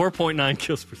roughly 4.9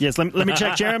 kills per set. Yes, let me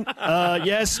check, Jarom.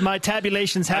 Yes, my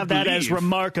tabulations have that as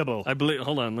remarkable. I believe.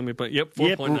 Hold on, let me put. Yep,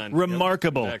 4.9.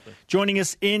 Remarkable. Yep, exactly. Joining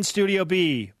us in Studio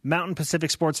B, Mountain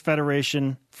Pacific Sports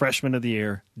Federation Freshman of the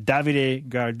Year, Davide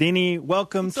Gardini.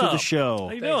 Welcome What's to up? the show.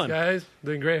 How you Thanks, doing? guys?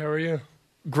 Doing great. How are you?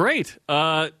 Great.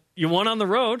 You won on the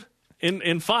road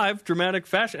in 5 dramatic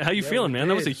fashion. How you feeling, man?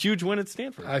 That was a huge win at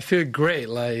Stanford. I feel great.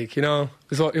 Like, it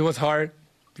was hard.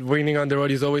 Winning on the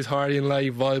road is always hard in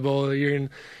like volleyball here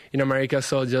in America.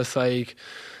 So just like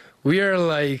we are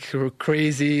like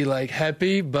crazy, like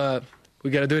happy, but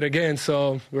we got to do it again.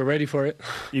 So we're ready for it.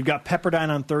 You've got Pepperdine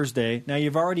on Thursday. Now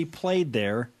you've already played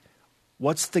there.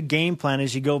 What's the game plan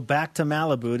as you go back to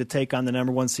Malibu to take on the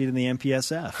number 1 seed in the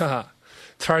MPSF?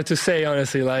 It's hard to say,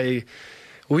 honestly. Like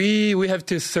we have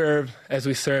to serve as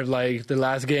we served like the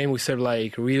last game. We served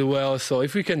like really well. So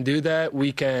if we can do that,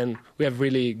 we have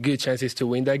really good chances to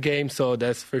win that game. So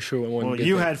that's for sure. Well,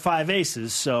 you had 5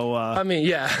 aces, so I mean,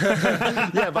 yeah,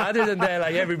 yeah. But other than that,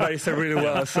 like everybody served really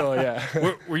well. So yeah.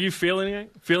 Were you feeling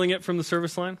it from the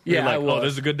service line? Yeah, like, I was. Oh,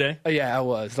 this is a good day. Yeah, I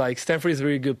was. Like Stanford is a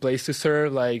really good place to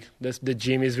serve. Like the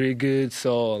gym is really good.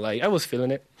 So like I was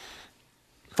feeling it.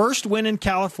 First win in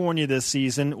California this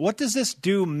season. What does this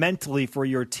do mentally for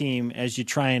your team as you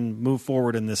try and move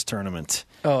forward in this tournament?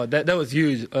 Oh, that was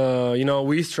huge.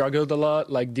 We struggled a lot.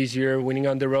 Like this year, winning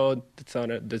on the road,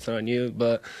 that's not new.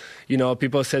 But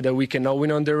people said that we cannot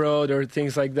win on the road or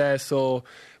things like that. So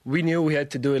we knew we had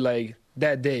to do it like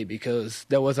that day because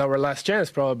that was our last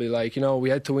chance. Probably we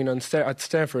had to win at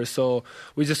Stanford. So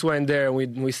we just went there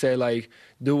and we said like,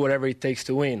 do whatever it takes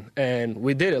to win, and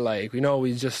we did it.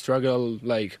 We just struggled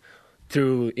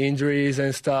through injuries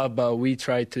and stuff, but we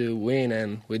tried to win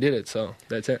and we did it. So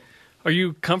that's it. Are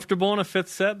you comfortable in a 5th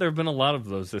set? There have been a lot of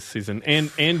those this season, and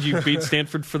you beat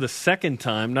Stanford for the 2nd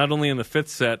time, not only in the 5th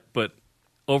set, but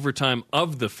overtime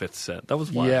of the 5th set. That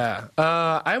was wild. Yeah,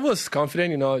 I was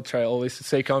confident. I try always to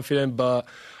stay confident, but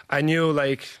I knew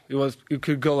it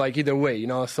could go either way,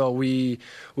 So we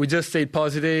just stayed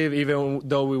positive, even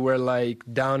though we were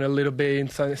down a little bit in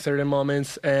certain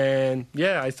moments. And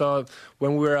yeah, I thought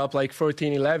when we were up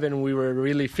 14-11, we were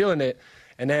really feeling it.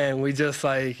 And then we just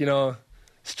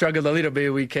struggled a little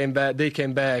bit. They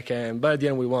came back, but at the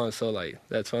end we won. So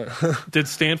that's fine. Did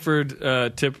Stanford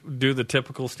do the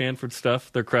typical Stanford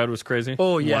stuff? Their crowd was crazy.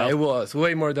 Oh yeah, Wild? It was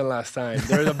way more than last time.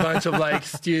 There was a bunch of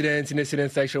students in the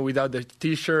student section without the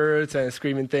T-shirts and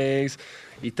screaming things,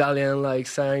 Italian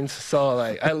signs. So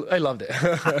I loved it.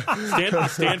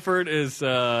 Stanford is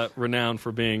renowned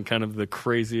for being kind of the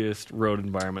craziest road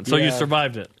environment. So you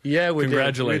survived it. Yeah, we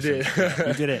Congratulations. did. We did.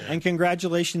 You did it. And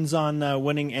congratulations on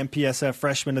winning MPSF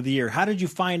Freshman of the Year. How did you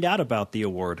find out about the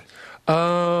award?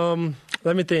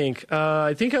 Let me think.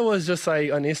 I think I was just on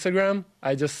Instagram.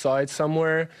 I just saw it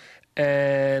somewhere.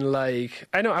 And I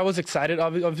know I was excited,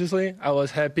 obviously. I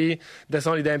was happy. That's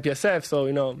only the MPSF, so,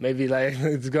 maybe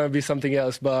it's going to be something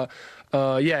else. But,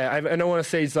 I don't want to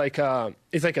say it's like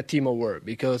a team award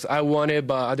because I won it,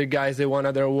 but other guys, they won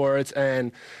other awards.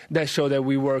 And that showed that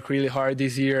we worked really hard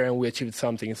this year and we achieved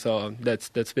something. So that's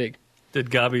big. Did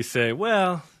Gabi say,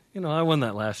 well, I won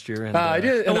that last year. And, I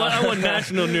did. I won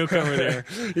National Newcomer there.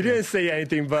 He didn't say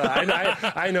anything, but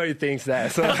I know he thinks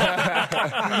that. So.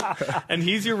 And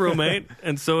he's your roommate,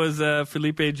 and so is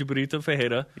Felipe Gibrito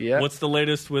Fejeda. Yeah. What's the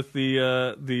latest with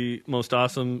the most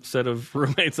awesome set of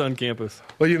roommates on campus?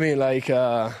 What do you mean,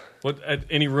 What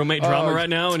any roommate drama right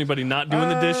now? Anybody not doing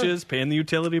the dishes, paying the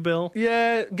utility bill?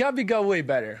 Yeah, Gabi got way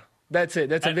better. That's it.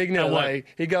 That's a big no. Like,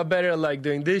 he got better at like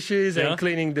doing dishes and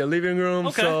cleaning the living room.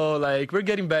 Okay. So like we're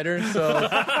getting better. So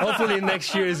hopefully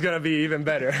next year is gonna be even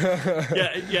better.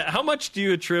 Yeah. How much do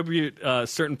you attribute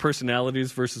certain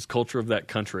personalities versus culture of that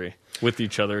country with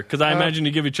each other? Because I imagine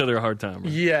you give each other a hard time.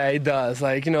 Right? Yeah, it does.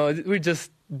 Like, you know, we're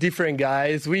just different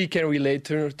guys. We can relate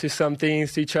to some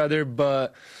things to each other,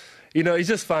 but you know, it's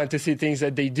just fun to see things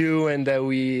that they do and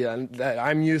that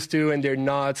I'm used to and they're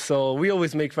not. So we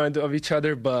always make fun of each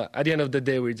other, but at the end of the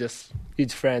day, we're just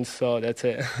huge friends. So that's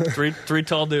it. Three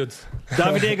tall dudes.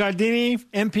 Davide Gardini,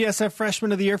 MPSF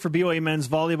Freshman of the Year for BYU Men's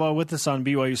Volleyball, with us on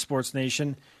BYU Sports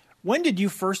Nation. When did you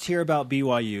first hear about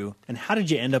BYU, and how did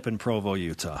you end up in Provo,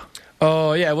 Utah?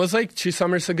 Oh, yeah, it was like 2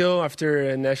 summers ago after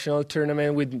a national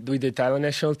tournament with the Thailand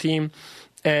national team,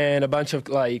 and a bunch of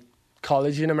like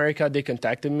college in America, they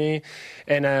contacted me,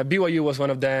 and BYU was one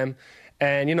of them.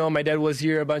 And, you know, my dad was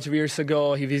here a bunch of years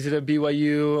ago. He visited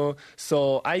BYU,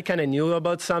 so I kind of knew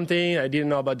about something. I didn't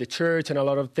know about the church and a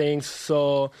lot of things.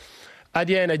 So at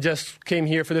the end, I just came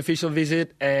here for the official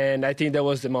visit, and I think that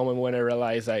was the moment when I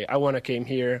realized I want to come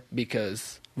here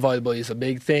because volleyball is a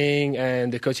big thing,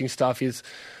 and the coaching staff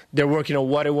they're working on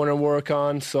what I want to work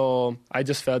on. So I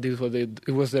just felt it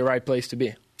was the right place to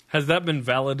be. Has that been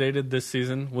validated this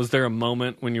season? Was there a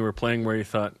moment when you were playing where you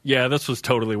thought, yeah, this was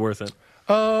totally worth it?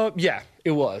 Yeah,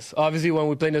 it was. Obviously, when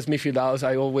we play in those midfield hours,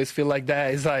 I always feel like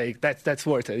that. It's like, that's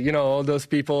worth it, you know, all those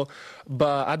people.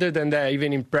 But other than that,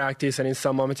 even in practice and in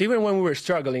some moments, even when we were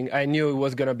struggling, I knew it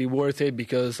was going to be worth it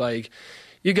because, like,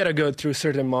 you got to go through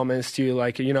certain moments to,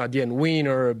 like, you know, at the end win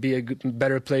or be a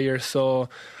better player. So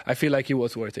I feel like it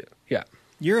was worth it, yeah.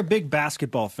 You're a big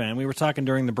basketball fan. We were talking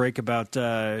during the break about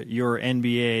your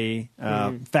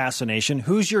NBA fascination.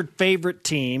 Who's your favorite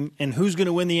team, and who's going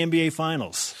to win the NBA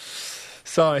Finals?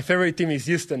 So my favorite team is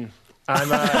Houston.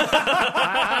 I'm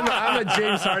a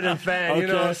James Harden fan, you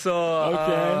know.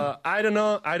 So I don't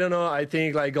know. I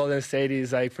think like Golden State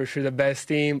is like for sure the best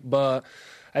team, but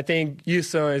I think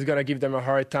Houston is gonna give them a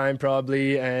hard time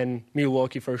probably, and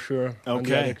Milwaukee for sure.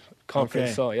 Okay. Conference,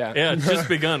 okay. So yeah. Yeah, it's just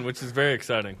begun, which is very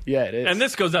exciting. Yeah, it is. And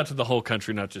this goes out to the whole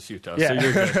country, not just Utah. Yeah. So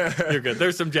you're good. You're good.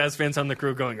 There's some Jazz fans on the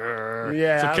crew going, "Arr."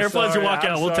 Yeah. So careful as you walk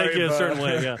out. We'll take you a certain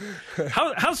way. Yeah.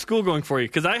 How's school going for you?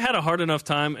 Because I had a hard enough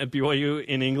time at BYU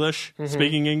in English.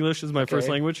 Speaking English is my first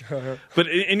language. But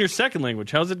in your second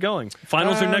language, how's it going?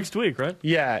 Finals are next week, right?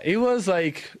 Yeah, it was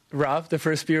like rough. The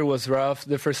first period was rough,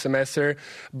 the first semester.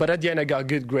 But at the end, I got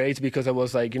good grades because I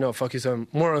was like, you know, focused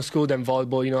more on school than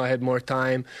volleyball. You know, I had more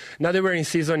time. Now that we're in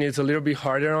season, it's a little bit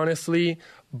harder, honestly.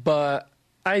 But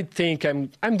I think I'm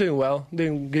doing well,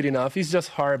 doing good enough. It's just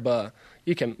hard, but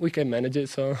we can manage it.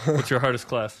 So. What's your hardest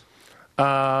class?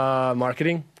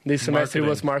 Marketing. This semester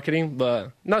was marketing,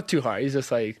 but not too hard. It's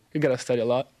just like you gotta study a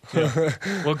lot. Yeah.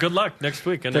 Well, good luck next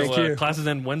week. I know Thank you. Classes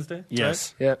end Wednesday.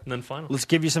 Yes. Right? Yeah. And then finals. Let's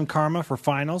give you some karma for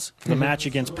finals for the match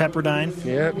against Pepperdine.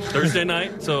 Yeah. Thursday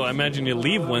night. So I imagine you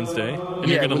leave Wednesday, and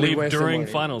you're going to leave Wednesday during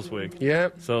morning. finals week. Yeah.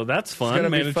 So that's fun. It's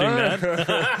managing gonna be fun.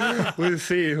 that. We'll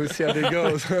see how it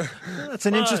goes. That's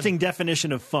an interesting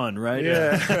definition of fun, right?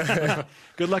 Yeah.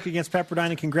 Good luck against Pepperdine,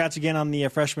 and congrats again on the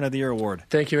Freshman of the Year award.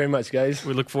 Thank you very much, guys.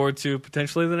 We look forward to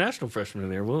potentially the National Freshman of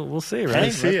the Year. We'll see, right?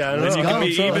 Hey, see, I don't Then know. you can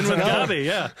be So, even with no. Gabi,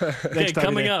 yeah. Okay,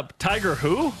 coming up, Tiger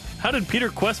who? How did Peter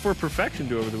Quest for Perfection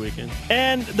do over the weekend?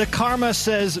 And the karma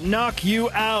says knock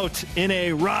you out in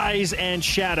a rise and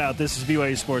shout out. This is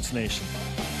BYU Sports Nation.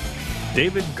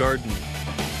 David Gardini.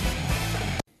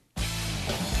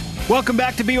 Welcome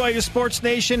back to BYU Sports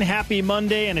Nation. Happy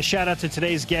Monday, and a shout out to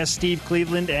today's guests, Steve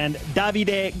Cleveland and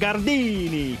Davide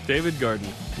Gardini. David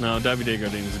Gardini. No, Davide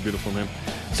Gardini is a beautiful name.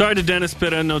 Sorry to Dennis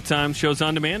Pitta, no time. Shows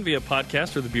on demand via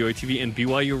podcast or the BYU TV and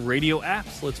BYU radio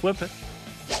apps. Let's whip it.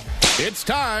 It's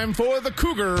time for the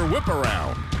Cougar Whip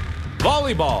Around.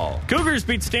 Volleyball. Cougars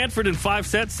beat Stanford in 5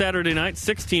 sets Saturday night,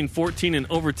 16-14 in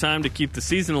overtime to keep the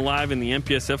season alive in the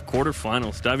MPSF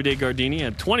quarterfinals. Davide Gardini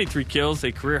had 23 kills,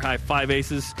 a career-high 5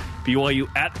 aces. BYU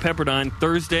at Pepperdine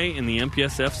Thursday in the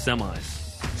MPSF semis.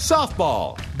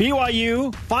 Softball.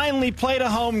 BYU finally played a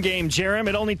home game, Jarom.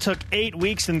 It only took 8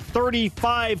 weeks and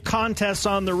 35 contests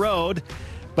on the road,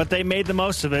 but they made the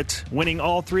most of it, winning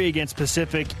all 3 against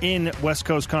Pacific in West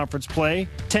Coast Conference play.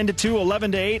 10-2,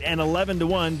 11-8, and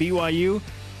 11-1. BYU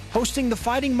hosting the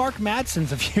Fighting Mark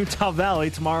Madsons of Utah Valley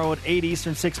tomorrow at 8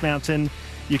 Eastern, 6 Mountain.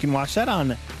 You can watch that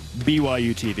on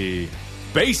BYU TV.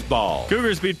 Baseball.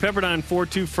 Cougars beat Pepperdine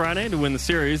 4-2 Friday to win the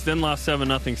series, then lost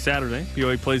 7-0 Saturday.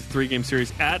 BYU plays the 3-game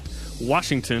series at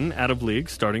Washington out of league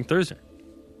starting Thursday.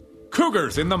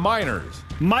 Cougars in the minors.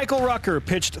 Michael Rucker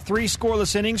pitched 3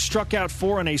 scoreless innings, struck out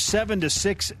 4 in a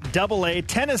 7-6 AA.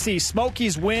 Tennessee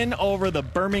Smokies win over the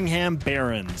Birmingham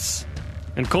Barons.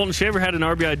 And Colton Shaver had an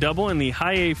RBI double in the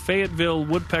High A Fayetteville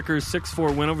Woodpeckers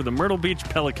 6-4 win over the Myrtle Beach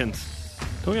Pelicans.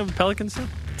 Don't we have the Pelicans now?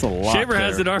 It's a lot. Shaver there.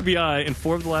 has an RBI in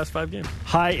 4 of the last 5 games.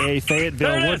 High A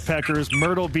Fayetteville Woodpeckers,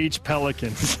 Myrtle Beach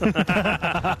Pelicans.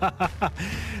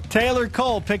 Taylor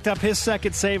Cole picked up his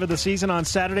second save of the season on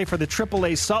Saturday for the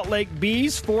AAA Salt Lake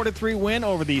Bees 4-3 win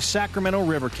over the Sacramento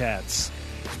River Cats.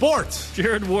 Sports.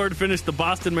 Jared Ward finished the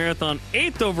Boston Marathon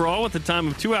 8th overall with a time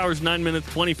of 2 hours, 9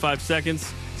 minutes, 25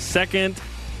 seconds. Second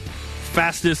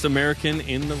fastest American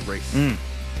in the race.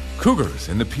 Cougars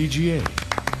in the PGA.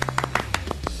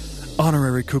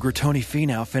 Honorary Cougar Tony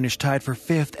Finau finished tied for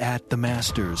 5th at the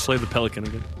Masters. Play the Pelican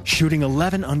again. Shooting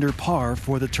 11 under par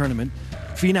for the tournament,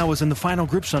 Finau was in the final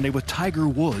group Sunday with Tiger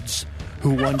Woods,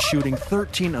 who won shooting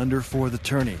 13 under for the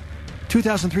tourney.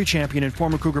 2003 champion and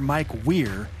former Cougar Mike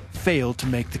Weir failed to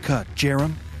make the cut.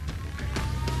 Jarom?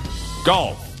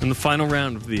 Golf. In the final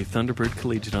round of the Thunderbird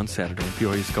Collegiate on Saturday,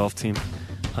 BYU's golf team,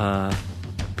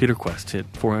 Peter Quest hit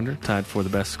 4 under, tied for the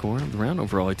best score of the round.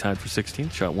 Overall, he tied for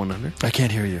 16th, shot 1 under. I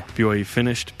can't hear you. BYU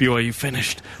finished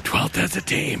 12th as a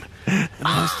team and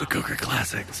lost the Cougar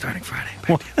Classic starting Friday.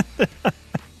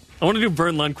 I want to do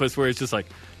Vern Lundquist where it's just like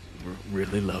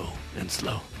really low and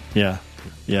slow. Yeah.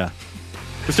 We're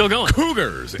still going.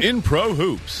 Cougars in pro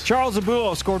hoops. Charles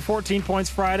Abuo scored 14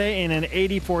 points Friday in an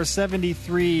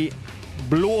 84-73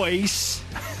 Blois.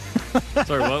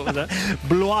 Sorry, what was that?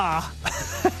 Blois.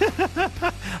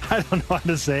 I don't know how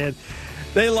to say it.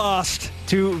 They lost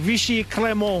to Vichy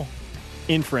Clermont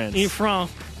in France. In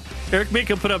France. Eric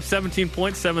Mika put up 17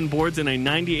 points, 7 boards in a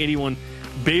 90-81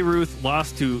 Bayreuth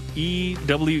loss to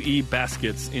EWE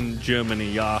Baskets in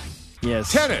Germany. Yeah.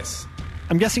 Yes. Tennis.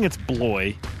 I'm guessing it's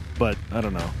Blois, but I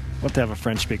don't know. We'll have to have a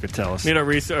French speaker tell us. Need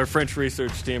our French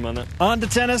research team on that. On to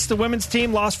tennis. The women's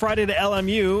team lost Friday to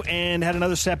LMU and had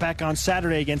another setback on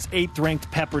Saturday against 8th-ranked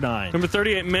Pepperdine. Number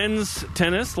 38 men's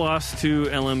tennis lost to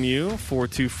LMU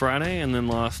 4-2 Friday and then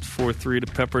lost 4-3 to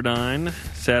Pepperdine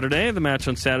Saturday. The match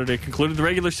on Saturday concluded the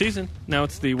regular season. Now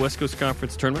it's the West Coast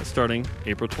Conference tournament starting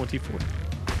April 24th.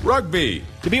 Rugby.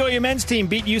 The BYU men's team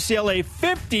beat UCLA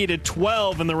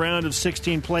 50-12 in the round of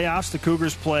 16 playoffs. The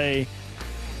Cougars play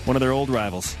one of their old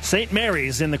rivals, St.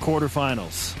 Mary's, in the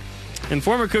quarterfinals. And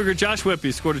former Cougar Josh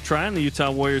Whippy scored a try in the Utah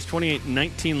Warriors'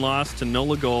 28-19 loss to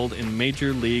NOLA Gold in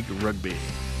Major League Rugby.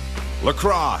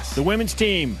 Lacrosse. The women's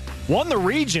team won the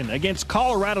region against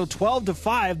Colorado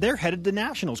 12-5. They're headed to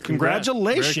nationals.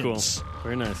 Congratulations. Very cool.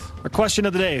 Very nice. Our question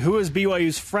of the day, who is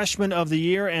BYU's freshman of the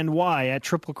year and why? At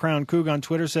Triple Crown Coug on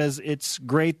Twitter says it's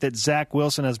great that Zach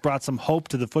Wilson has brought some hope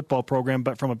to the football program,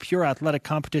 but from a pure athletic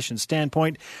competition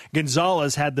standpoint,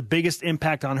 Gonzalez had the biggest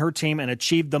impact on her team and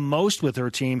achieved the most with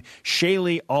her team.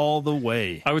 Shaley all the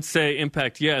way. I would say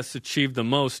impact, yes. Achieved the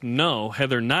most, no.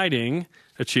 Heather Knighting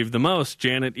achieved the most.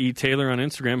 Janet E. Taylor on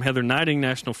Instagram. Heather Knighting,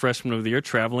 National Freshman of the Year,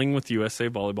 traveling with USA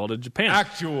Volleyball to Japan.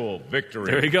 Actual victory.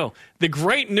 There you go. The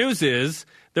great news is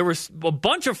there were a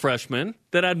bunch of freshmen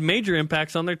that had major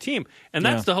impacts on their team. And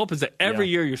that's the hope, is that every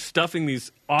year you're stuffing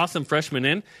these awesome freshmen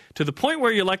in to the point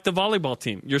where you're like the volleyball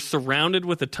team. You're surrounded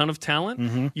with a ton of talent.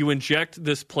 Mm-hmm. You inject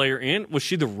this player in. Was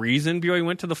she the reason BYU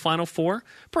went to the Final Four?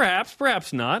 Perhaps,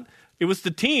 perhaps not. It was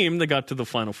the team that got to the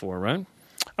Final Four, right?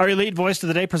 Our elite voice of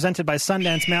the day presented by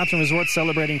Sundance Mountain Resort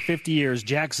celebrating 50 years.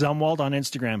 Jack Zumwalt on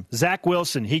Instagram. Zach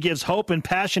Wilson. He gives hope and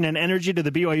passion and energy to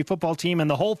the BYU football team and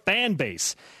the whole fan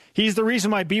base. He's the reason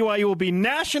why BYU will be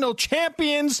national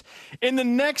champions in the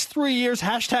next 3 years.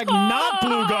 Hashtag not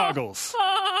blue goggles.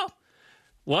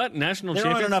 What? National there champions?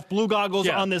 There aren't enough blue goggles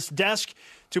on this desk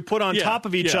to put on top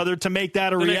of each other to make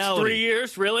that a the reality. Next 3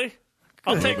 years? Really?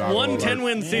 I'll take one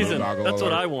 10-win season. That's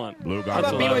what I want. How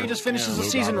about BYU just finishes the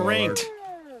season ranked?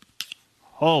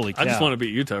 Holy cow. I just want to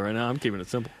beat Utah right now. I'm keeping it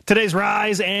simple. Today's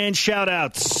rise and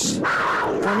shout-outs.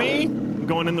 For me, I'm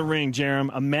going in the ring, Jarom.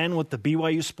 A man with the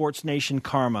BYU Sports Nation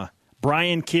karma.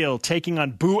 Brian Keel taking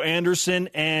on Boo Anderson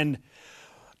and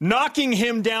knocking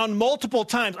him down multiple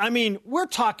times. I mean, we're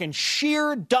talking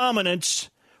sheer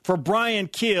dominance for Brian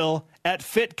Keel at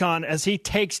FitCon as he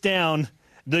takes down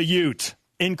the Ute.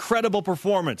 Incredible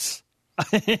performance.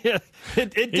 He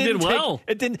did well.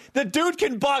 The dude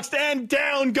can box, and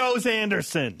down goes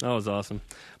Anderson. That was awesome.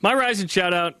 My rising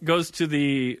shout-out goes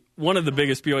to one of the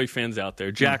biggest BYU fans out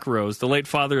there, Jack Rose, the late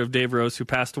father of Dave Rose, who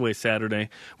passed away Saturday,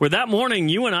 where that morning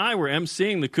you and I were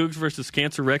emceeing the Cougs versus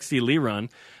Cancer Rexy Lee run.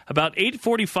 About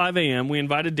 8:45 a.m., we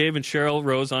invited Dave and Cheryl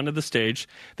Rose onto the stage.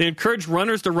 They encouraged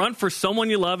runners to run for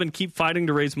someone you love and keep fighting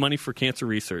to raise money for cancer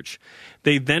research.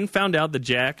 They then found out that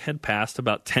Jack had passed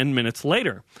about 10 minutes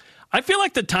later. I feel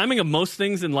like the timing of most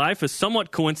things in life is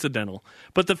somewhat coincidental.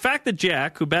 But the fact that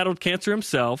Jack, who battled cancer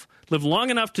himself, lived long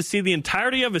enough to see the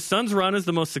entirety of his son's run as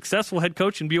the most successful head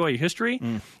coach in BYU history,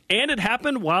 and it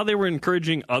happened while they were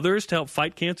encouraging others to help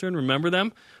fight cancer and remember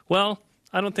them, well,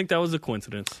 I don't think that was a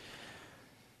coincidence.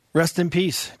 Rest in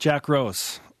peace, Jack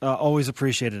Rose. Always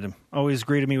appreciated him. Always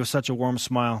greeted me with such a warm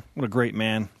smile. What a great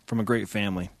man from a great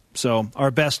family. So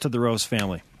our best to the Rose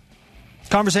family.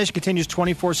 Conversation continues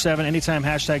 24/7, anytime,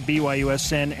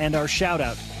 #BYUSN, and our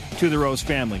shout-out to the Rose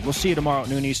family. We'll see you tomorrow at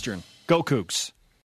noon Eastern. Go Cougs.